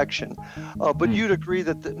protection. But you'd agree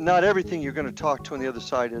that not everything you're going to talk to on the other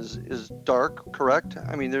side is dark, correct?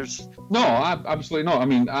 I mean, there's... No, absolutely not. I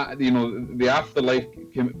mean, the afterlife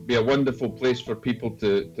can be a wonderful place for people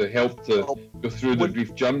to help to go through the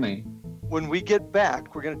grief journey. When we get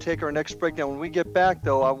back, we're going to take our next break. Now, when we get back,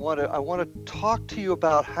 though, I want to talk to you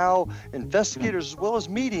about how investigators as well as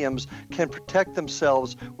mediums can protect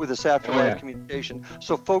themselves with this afterlife communication.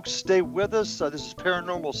 So, folks, stay with us. This is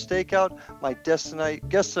Paranormal Stakeout. My guest tonight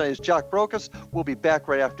is Jock Brocas. We'll be back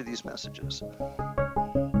right after these messages.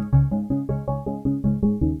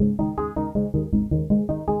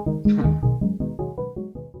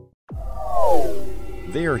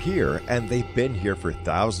 They are here, and they've been here for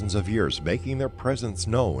thousands of years, making their presence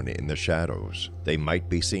known in the shadows. They might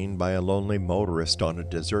be seen by a lonely motorist on a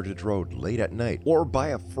deserted road late at night, or by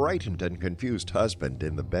a frightened and confused husband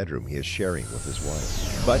in the bedroom he is sharing with his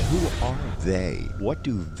wife. But who are they? What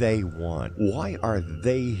do they want? Why are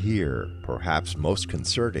they here? Perhaps most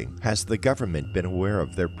concerning, has the government been aware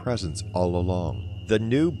of their presence all along? The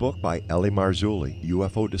new book by Ellie Marzulli,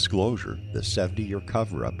 UFO Disclosure, the 70-year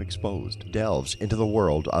cover-up exposed, delves into the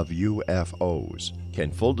world of UFOs. Can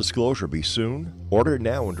full disclosure be soon? Order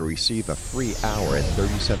now and receive a free hour and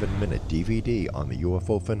 37-minute DVD on the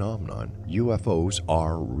UFO phenomenon. UFOs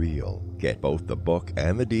are real. Get both the book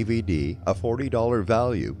and the DVD, a $40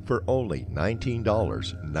 value, for only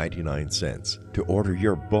 $19.99. To order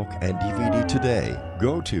your book and DVD today,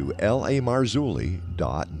 go to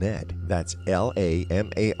lamarzulli.net. That's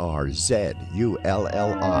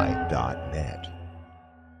LAMARZULLI.net.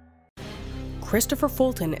 Christopher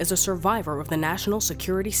Fulton is a survivor of the national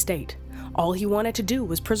security state. All he wanted to do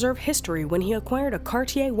was preserve history when he acquired a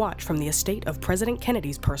Cartier watch from the estate of President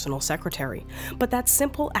Kennedy's personal secretary. But that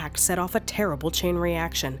simple act set off a terrible chain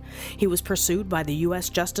reaction. He was pursued by the U.S.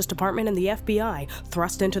 Justice Department and the FBI,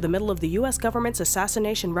 thrust into the middle of the U.S. government's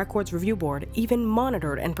Assassination Records Review Board, even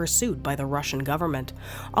monitored and pursued by the Russian government.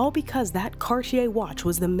 All because that Cartier watch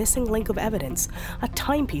was the missing link of evidence, a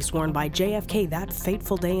timepiece worn by JFK that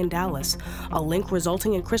fateful day in Dallas, a link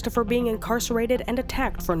resulting in Christopher being incarcerated and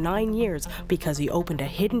attacked for 9 years because he opened a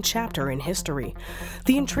hidden chapter in history.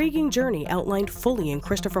 The intriguing journey outlined fully in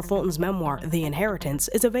Christopher Fulton's memoir, The Inheritance,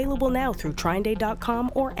 is available now through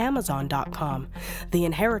TrineDay.com or Amazon.com. The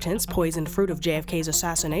Inheritance, Poisoned Fruit of JFK's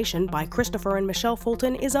Assassination by Christopher and Michelle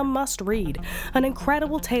Fulton is a must-read, an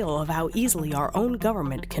incredible tale of how easily our own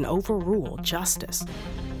government can overrule justice.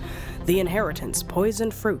 The Inheritance,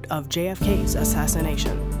 Poisoned Fruit of JFK's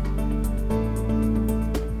Assassination.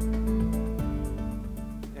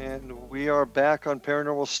 We are back on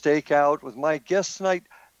Paranormal Stakeout with my guest tonight,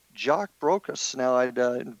 Jock Brocas. Now, I'd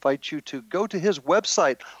invite you to go to his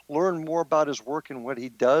website, learn more about his work and what he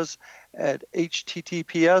does at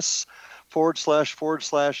https://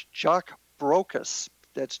 Jock Brocas.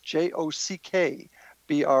 That's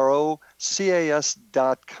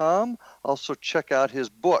JockBrocas.com. Also, check out his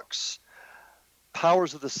books,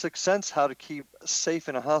 Powers of the Sixth Sense, How to Keep Safe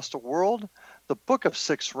in a Hostile World, The Book of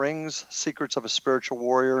Six Rings, Secrets of a Spiritual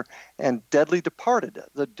Warrior, and Deadly Departed,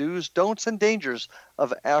 The Do's, Don'ts, and Dangers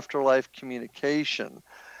of Afterlife Communication.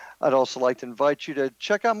 I'd also like to invite you to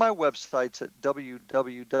check out my websites at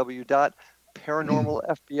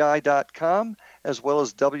www.paranormalfbi.com as well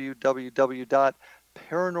as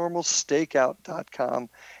www.paranormalstakeout.com.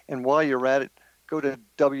 And while you're at it, go to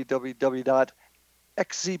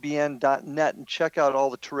www.xzbn.net and check out all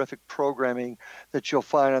the terrific programming that you'll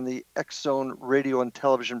find on the X Zone Radio and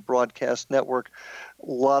Television Broadcast Network. A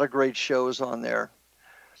lot of great shows on there.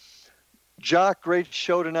 Jock, great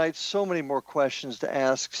show tonight. So many more questions to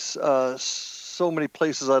ask. So many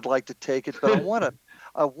places I'd like to take it, but I want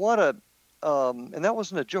to, and that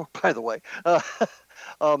wasn't a joke, by the way.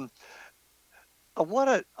 I want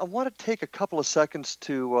to take a couple of seconds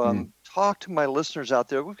to talk to my listeners out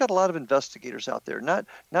there. We've got a lot of investigators out there, not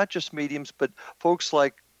just mediums, but folks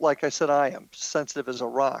like I said, I am sensitive as a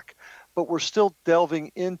rock, but we're still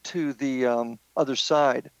delving into the other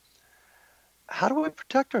side. How do we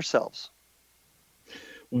protect ourselves?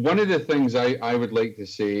 One of the things I would like to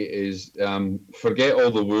say is forget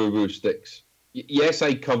all the woo-woo sticks. Yes,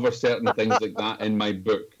 I cover certain things like that in my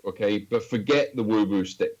book, okay? But forget the woo-woo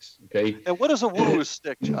sticks, okay? And what is a woo-woo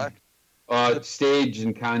stick, Jock? Stage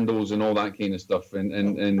and candles and all that kind of stuff,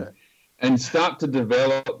 and start to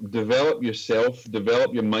develop yourself,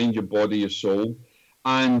 develop your mind, your body, your soul,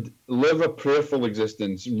 and live a prayerful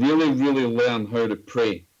existence. Really, really learn how to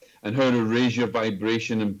pray and how to raise your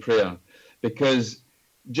vibration in prayer, because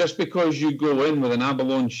just because you go in with an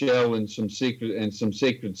abalone shell and some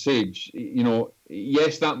sacred sage,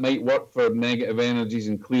 yes, that might work for negative energies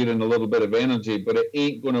and clearing a little bit of energy, but it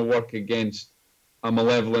ain't going to work against a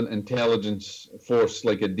malevolent intelligence force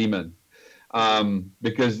like a demon,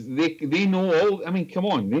 because they know all. I mean, come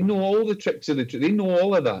on, they know all the tricks of they know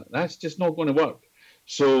all of that. That's just not going to work.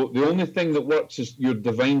 So the only thing that works is your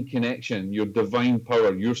divine connection, your divine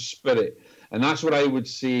power, your spirit, and that's what I would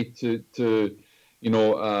say to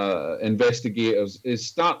investigators is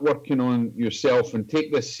start working on yourself and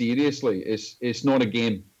take this seriously. It's not a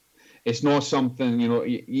game. It's not something,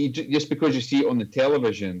 you just because you see it on the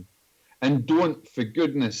television. And don't, for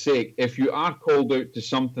goodness sake, if you are called out to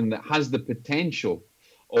something that has the potential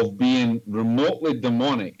of being remotely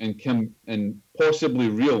demonic and possibly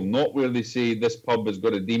real, not where they say this pub has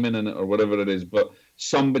got a demon in it or whatever it is, but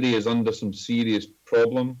somebody is under some serious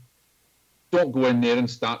problem, don't go in there and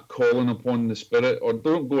start calling upon the spirit, or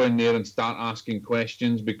don't go in there and start asking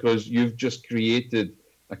questions, because you've just created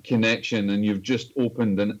a connection and you've just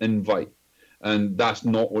opened an invite, and that's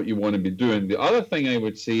not what you want to be doing. The other thing I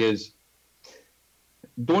would say is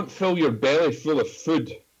don't fill your belly full of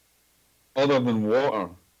food other than water,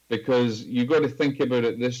 because you got to think about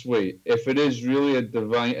it this way. If it is really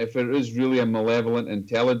a malevolent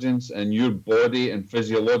intelligence, and your body and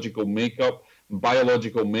physiological makeup,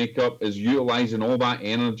 biological makeup is utilizing all that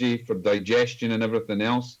energy for digestion and everything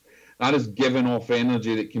else, that is giving off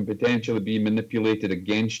energy that can potentially be manipulated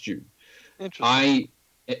against you. I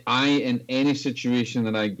in any situation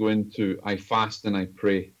that I go into, I fast and I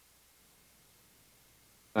pray.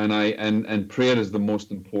 And prayer is the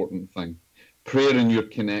most important thing. Prayer and your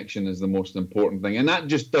connection is the most important thing. And that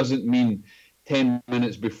just doesn't mean 10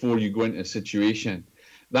 minutes before you go into a situation.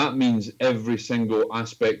 that means every single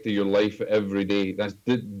aspect of your life every day. That's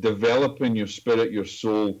developing your spirit, your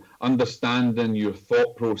soul, understanding your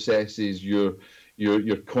thought processes, your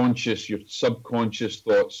conscious, your subconscious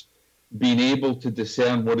thoughts, being able to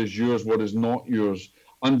discern what is yours, what is not yours,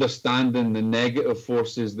 understanding the negative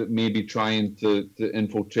forces that may be trying to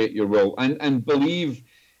infiltrate your will. And believe,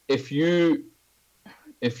 if you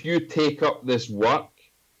take up this work,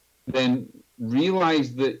 then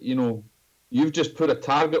realize that, you've just put a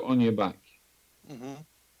target on your back. Mm-hmm.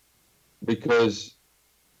 Because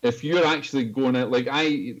if you're actually going out, like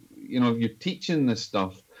if you're teaching this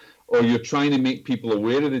stuff, or you're trying to make people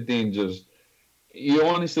aware of the dangers, you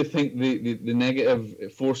honestly think the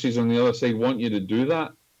negative forces on the other side want you to do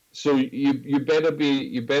that? So you better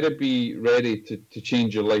be ready to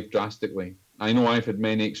change your life drastically. I know I've had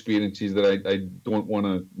many experiences that I don't want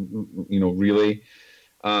to relay,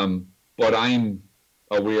 but I'm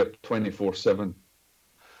aware 24/7.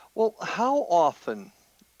 Well, how often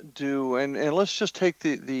and let's just take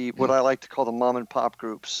the what I like to call the mom and pop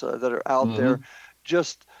groups that are out there,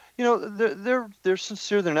 just they're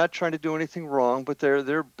sincere. They're not trying to do anything wrong, but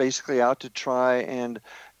they're basically out to try and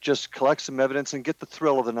just collect some evidence and get the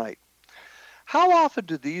thrill of the night. How often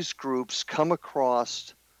do these groups come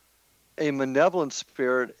across a malevolent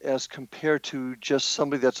spirit as compared to just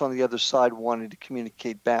somebody that's on the other side wanting to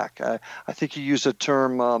communicate back? I think you use the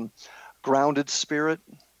term grounded spirit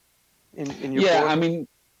in your book. I mean,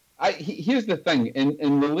 here's the thing.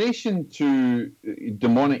 In relation to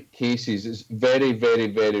demonic cases, it's very, very,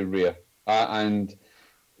 very rare. And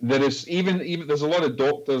there is there's a lot of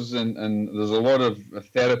doctors and there's a lot of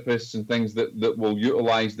therapists and things that will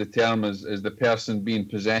utilize the term as the person being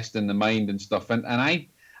possessed in the mind and stuff. And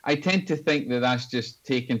I tend to think that that's just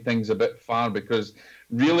taking things a bit far, because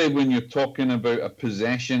really when you're talking about a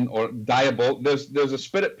possession or there's a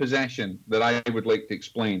spirit possession that I would like to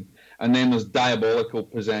explain. And then there's diabolical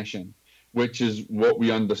possession, which is what we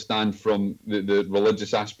understand from the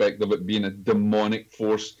religious aspect of it being a demonic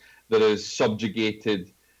force that has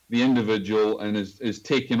subjugated the individual and is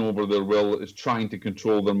taking over their will, is trying to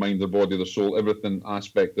control their mind, their body, their soul, everything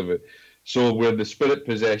aspect of it. So where the spirit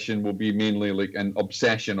possession will be mainly like an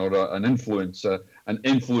obsession or an influence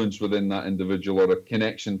within that individual or a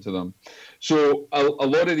connection to them. So a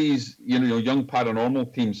lot of these, young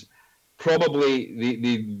paranormal teams, probably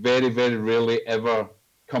they very, very rarely ever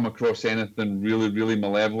come across anything really, really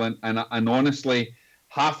malevolent. And honestly,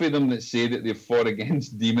 half of them that say that they've fought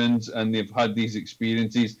against demons and they've had these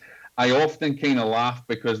experiences, I often kind of laugh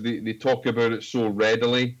because they talk about it so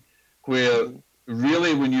readily, where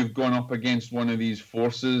really when you've gone up against one of these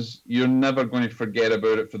forces, you're never going to forget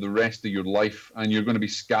about it for the rest of your life, and you're going to be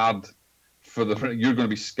scarred for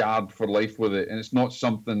life with it. And it's not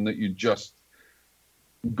something that you just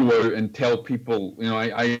go out and tell people.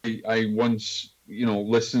 I once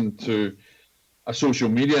listened to a social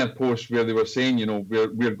media post where they were saying,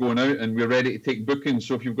 we're going out and we're ready to take bookings.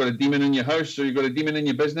 So if you've got a demon in your house or you've got a demon in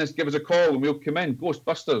your business, give us a call and we'll come in.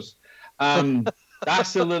 Ghostbusters.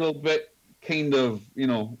 That's a little bit kind of,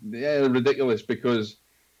 ridiculous, because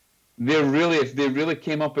if they really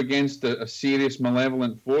came up against a serious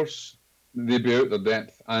malevolent force, they'd be out their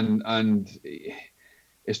depth. And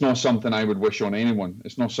it's not something I would wish on anyone.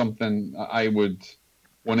 It's not something I would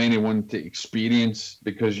want anyone to experience,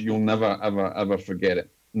 because you'll never, ever, ever forget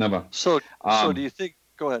it. Never. So do you think,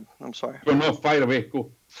 go ahead, I'm sorry. No, fire away,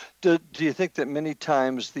 go. Do you think that many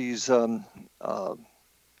times these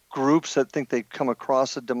groups that think they've come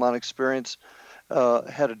across a demonic experience,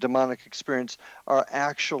 had a demonic experience, are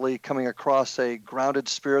actually coming across a grounded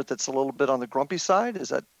spirit that's a little bit on the grumpy side? Does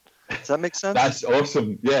that make sense? That's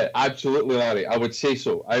awesome. Yeah, absolutely, Larry. I would say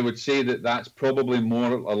so. I would say that that's probably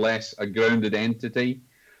more or less a grounded entity.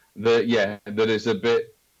 That is a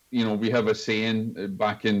bit, we have a saying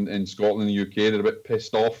back in Scotland and the UK, they're a bit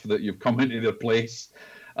pissed off that you've come into their place,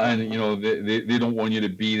 and they don't want you to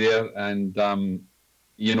be there, and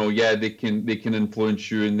they can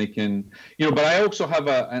influence you, and they can, but I also have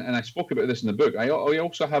and I spoke about this in the book, I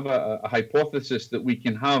also have a hypothesis that we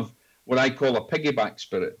can have what I call a piggyback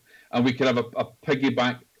spirit, and we can have a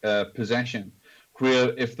piggyback possession,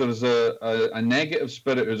 where if there's a negative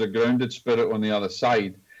spirit who's a grounded spirit on the other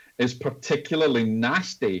side, is particularly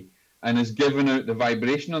nasty and is giving out the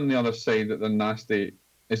vibration on the other side that they're nasty,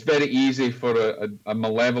 it's very easy for a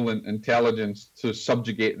malevolent intelligence to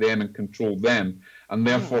subjugate them and control them, and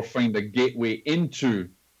therefore find a gateway into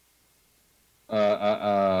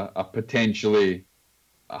a potentially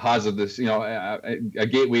hazardous, a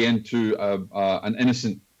gateway into an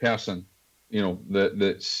innocent person,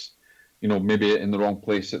 that's maybe in the wrong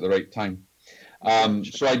place at the right time.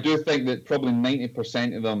 So I do think that probably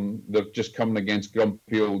 90% of them, they're just coming against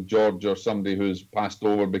grumpy old George or somebody who's passed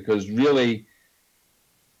over, because really,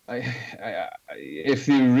 if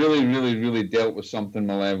you really dealt with something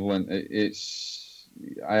malevolent,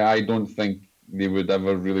 I don't think they would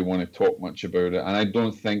ever really want to talk much about it, and I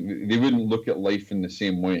don't think they wouldn't look at life in the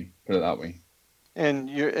same way. Put it that way. And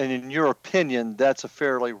in your opinion, that's a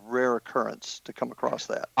fairly rare occurrence to come across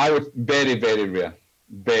that. I would very rare.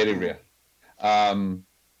 But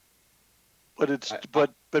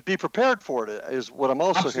be prepared for it is what I'm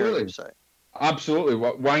also hearing you say. Absolutely.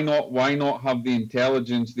 Why not have the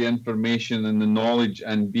intelligence, the information, and the knowledge,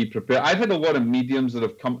 and be prepared? I've had a lot of mediums that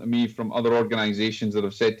have come to me from other organizations that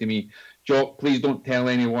have said to me, Jock, please don't tell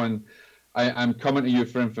anyone. I'm coming to you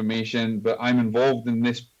for information, but I'm involved in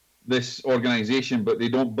this organization, but they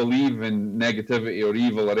don't believe in negativity or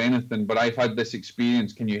evil or anything. But I've had this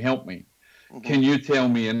experience. Can you help me? Mm-hmm. Can you tell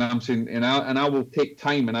me? And I'm saying, and I will take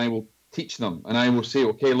time and I will teach them, and I will say,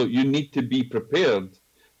 okay, look, you need to be prepared,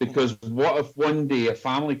 because what if one day a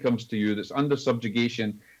family comes to you that's under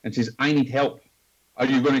subjugation and says, I need help? Are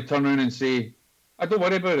you going to turn around and say, I don't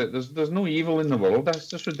worry about it. There's no evil in the world. That's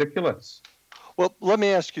just ridiculous. Well, let me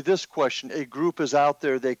ask you this question. A group is out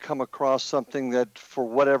there, they come across something that for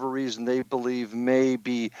whatever reason they believe may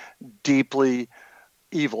be deeply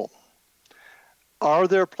evil. Are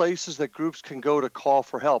there places that groups can go to call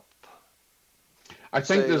for help? I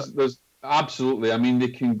think there's absolutely. I mean, they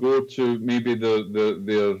can go to maybe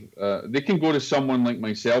they can go to someone like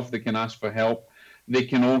myself. They can ask for help. They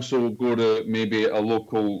can also go to maybe a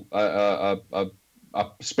local a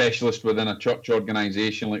specialist within a church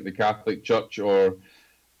organization like the Catholic Church, or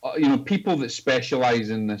people that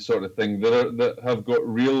specialize in this sort of thing, that have got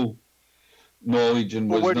real knowledge and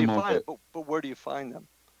wisdom of it. But where do you find them?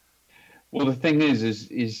 Well, the thing is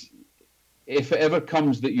if it ever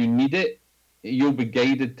comes that you need it, you'll be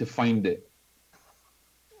guided to find it.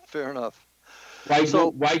 Fair enough.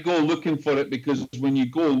 Why go looking for it? Because when you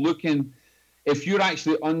go looking, if you're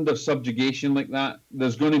actually under subjugation like that,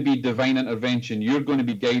 there's going to be divine intervention. You're going to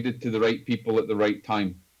be guided to the right people at the right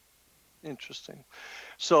time. Interesting.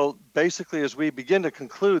 So basically, as we begin to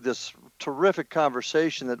conclude this terrific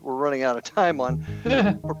conversation that we're running out of time on,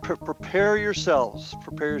 prepare yourselves.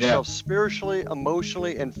 Prepare yourselves spiritually,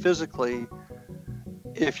 emotionally, and physically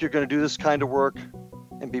if you're going to do this kind of work,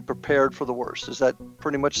 and be prepared for the worst. Does that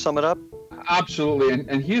pretty much sum it up? Absolutely.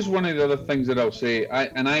 And here's one of the other things that I'll say.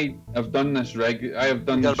 I have done this I have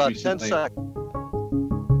done this recently. You got about 10 seconds.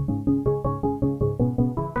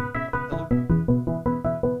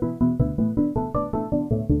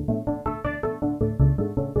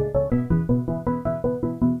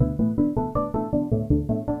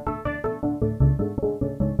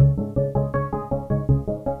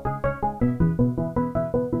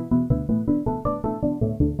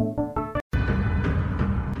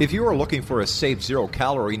 If you are looking for a safe,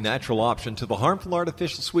 zero-calorie natural option to the harmful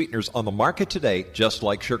artificial sweeteners on the market today, Just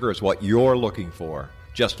Like Sugar is what you're looking for.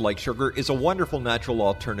 Just Like Sugar is a wonderful natural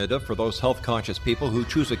alternative for those health-conscious people who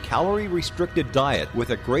choose a calorie-restricted diet with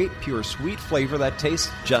a great, pure, sweet flavor that tastes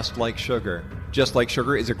just like sugar. Just Like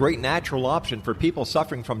Sugar is a great natural option for people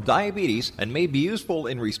suffering from diabetes and may be useful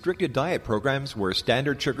in restricted diet programs where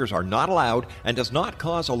standard sugars are not allowed and does not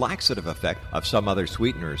cause a laxative effect of some other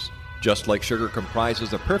sweeteners. Just Like Sugar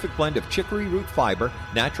comprises a perfect blend of chicory root fiber,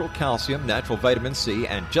 natural calcium, natural vitamin C,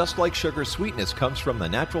 and Just Like Sugar's sweetness comes from the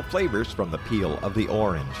natural flavors from the peel of the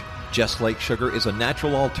orange. Just Like Sugar is a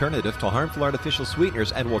natural alternative to harmful artificial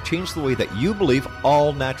sweeteners and will change the way that you believe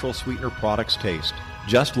all natural sweetener products taste.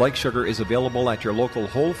 Just Like Sugar is available at your local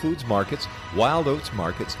Whole Foods markets, Wild Oats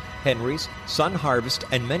markets, Henry's, Sun Harvest,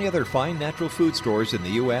 and many other fine natural food stores in the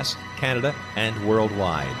U.S., Canada, and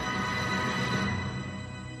worldwide.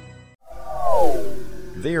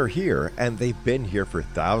 They are here, and they've been here for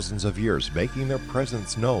thousands of years, making their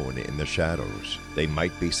presence known in the shadows. They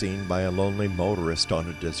might be seen by a lonely motorist on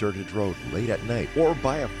a deserted road late at night, or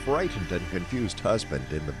by a frightened and confused husband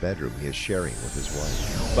in the bedroom he is sharing with his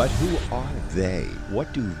wife. But who are they?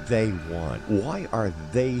 What do they want? Why are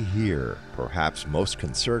they here? Perhaps most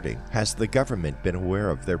concerning, has the government been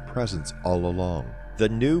aware of their presence all along? The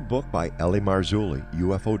new book by Ellie Marzulli,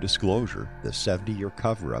 UFO Disclosure, the 70-year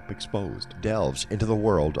cover-up exposed, delves into the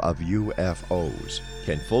world of UFOs.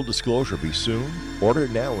 Can full disclosure be soon? Order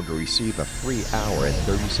now and receive a free hour and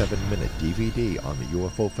 37-minute DVD on the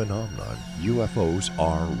UFO phenomenon. UFOs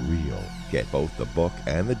are real. Get both the book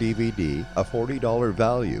and the DVD, a $40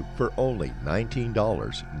 value, for only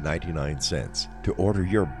 $19.99. To order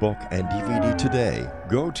your book and DVD today,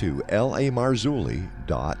 go to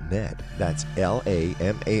lamarzulli.net. That's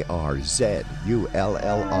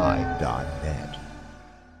LAMARZULLI.net.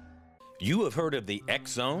 You have heard of the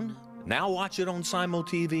X Zone? Now watch it on Simul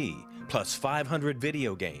TV, plus 500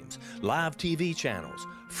 video games, live TV channels,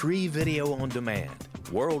 free video on demand,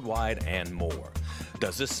 worldwide, and more.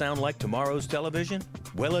 Does this sound like tomorrow's television?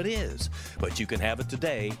 Well, it is, but you can have it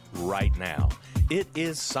today, right now. It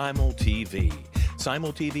is Simul TV.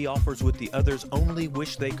 Simul TV offers what the others only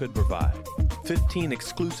wish they could provide. 15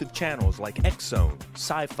 exclusive channels like X-Zone,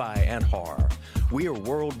 Sci-Fi, and Horror. We are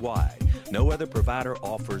worldwide. No other provider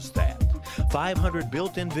offers that. 500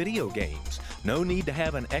 built-in video games. No need to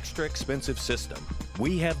have an extra expensive system.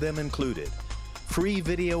 We have them included. Free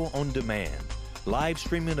video on demand. Live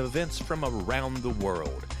streaming events from around the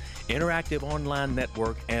world. Interactive online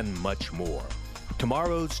network, and much more.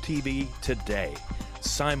 Tomorrow's TV today.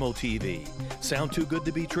 Simul TV. Sound too good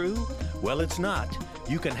to be true? Well, it's not.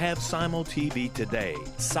 You can have Simul TV today.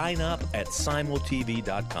 Sign up at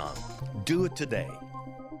simultv.com. Do it today.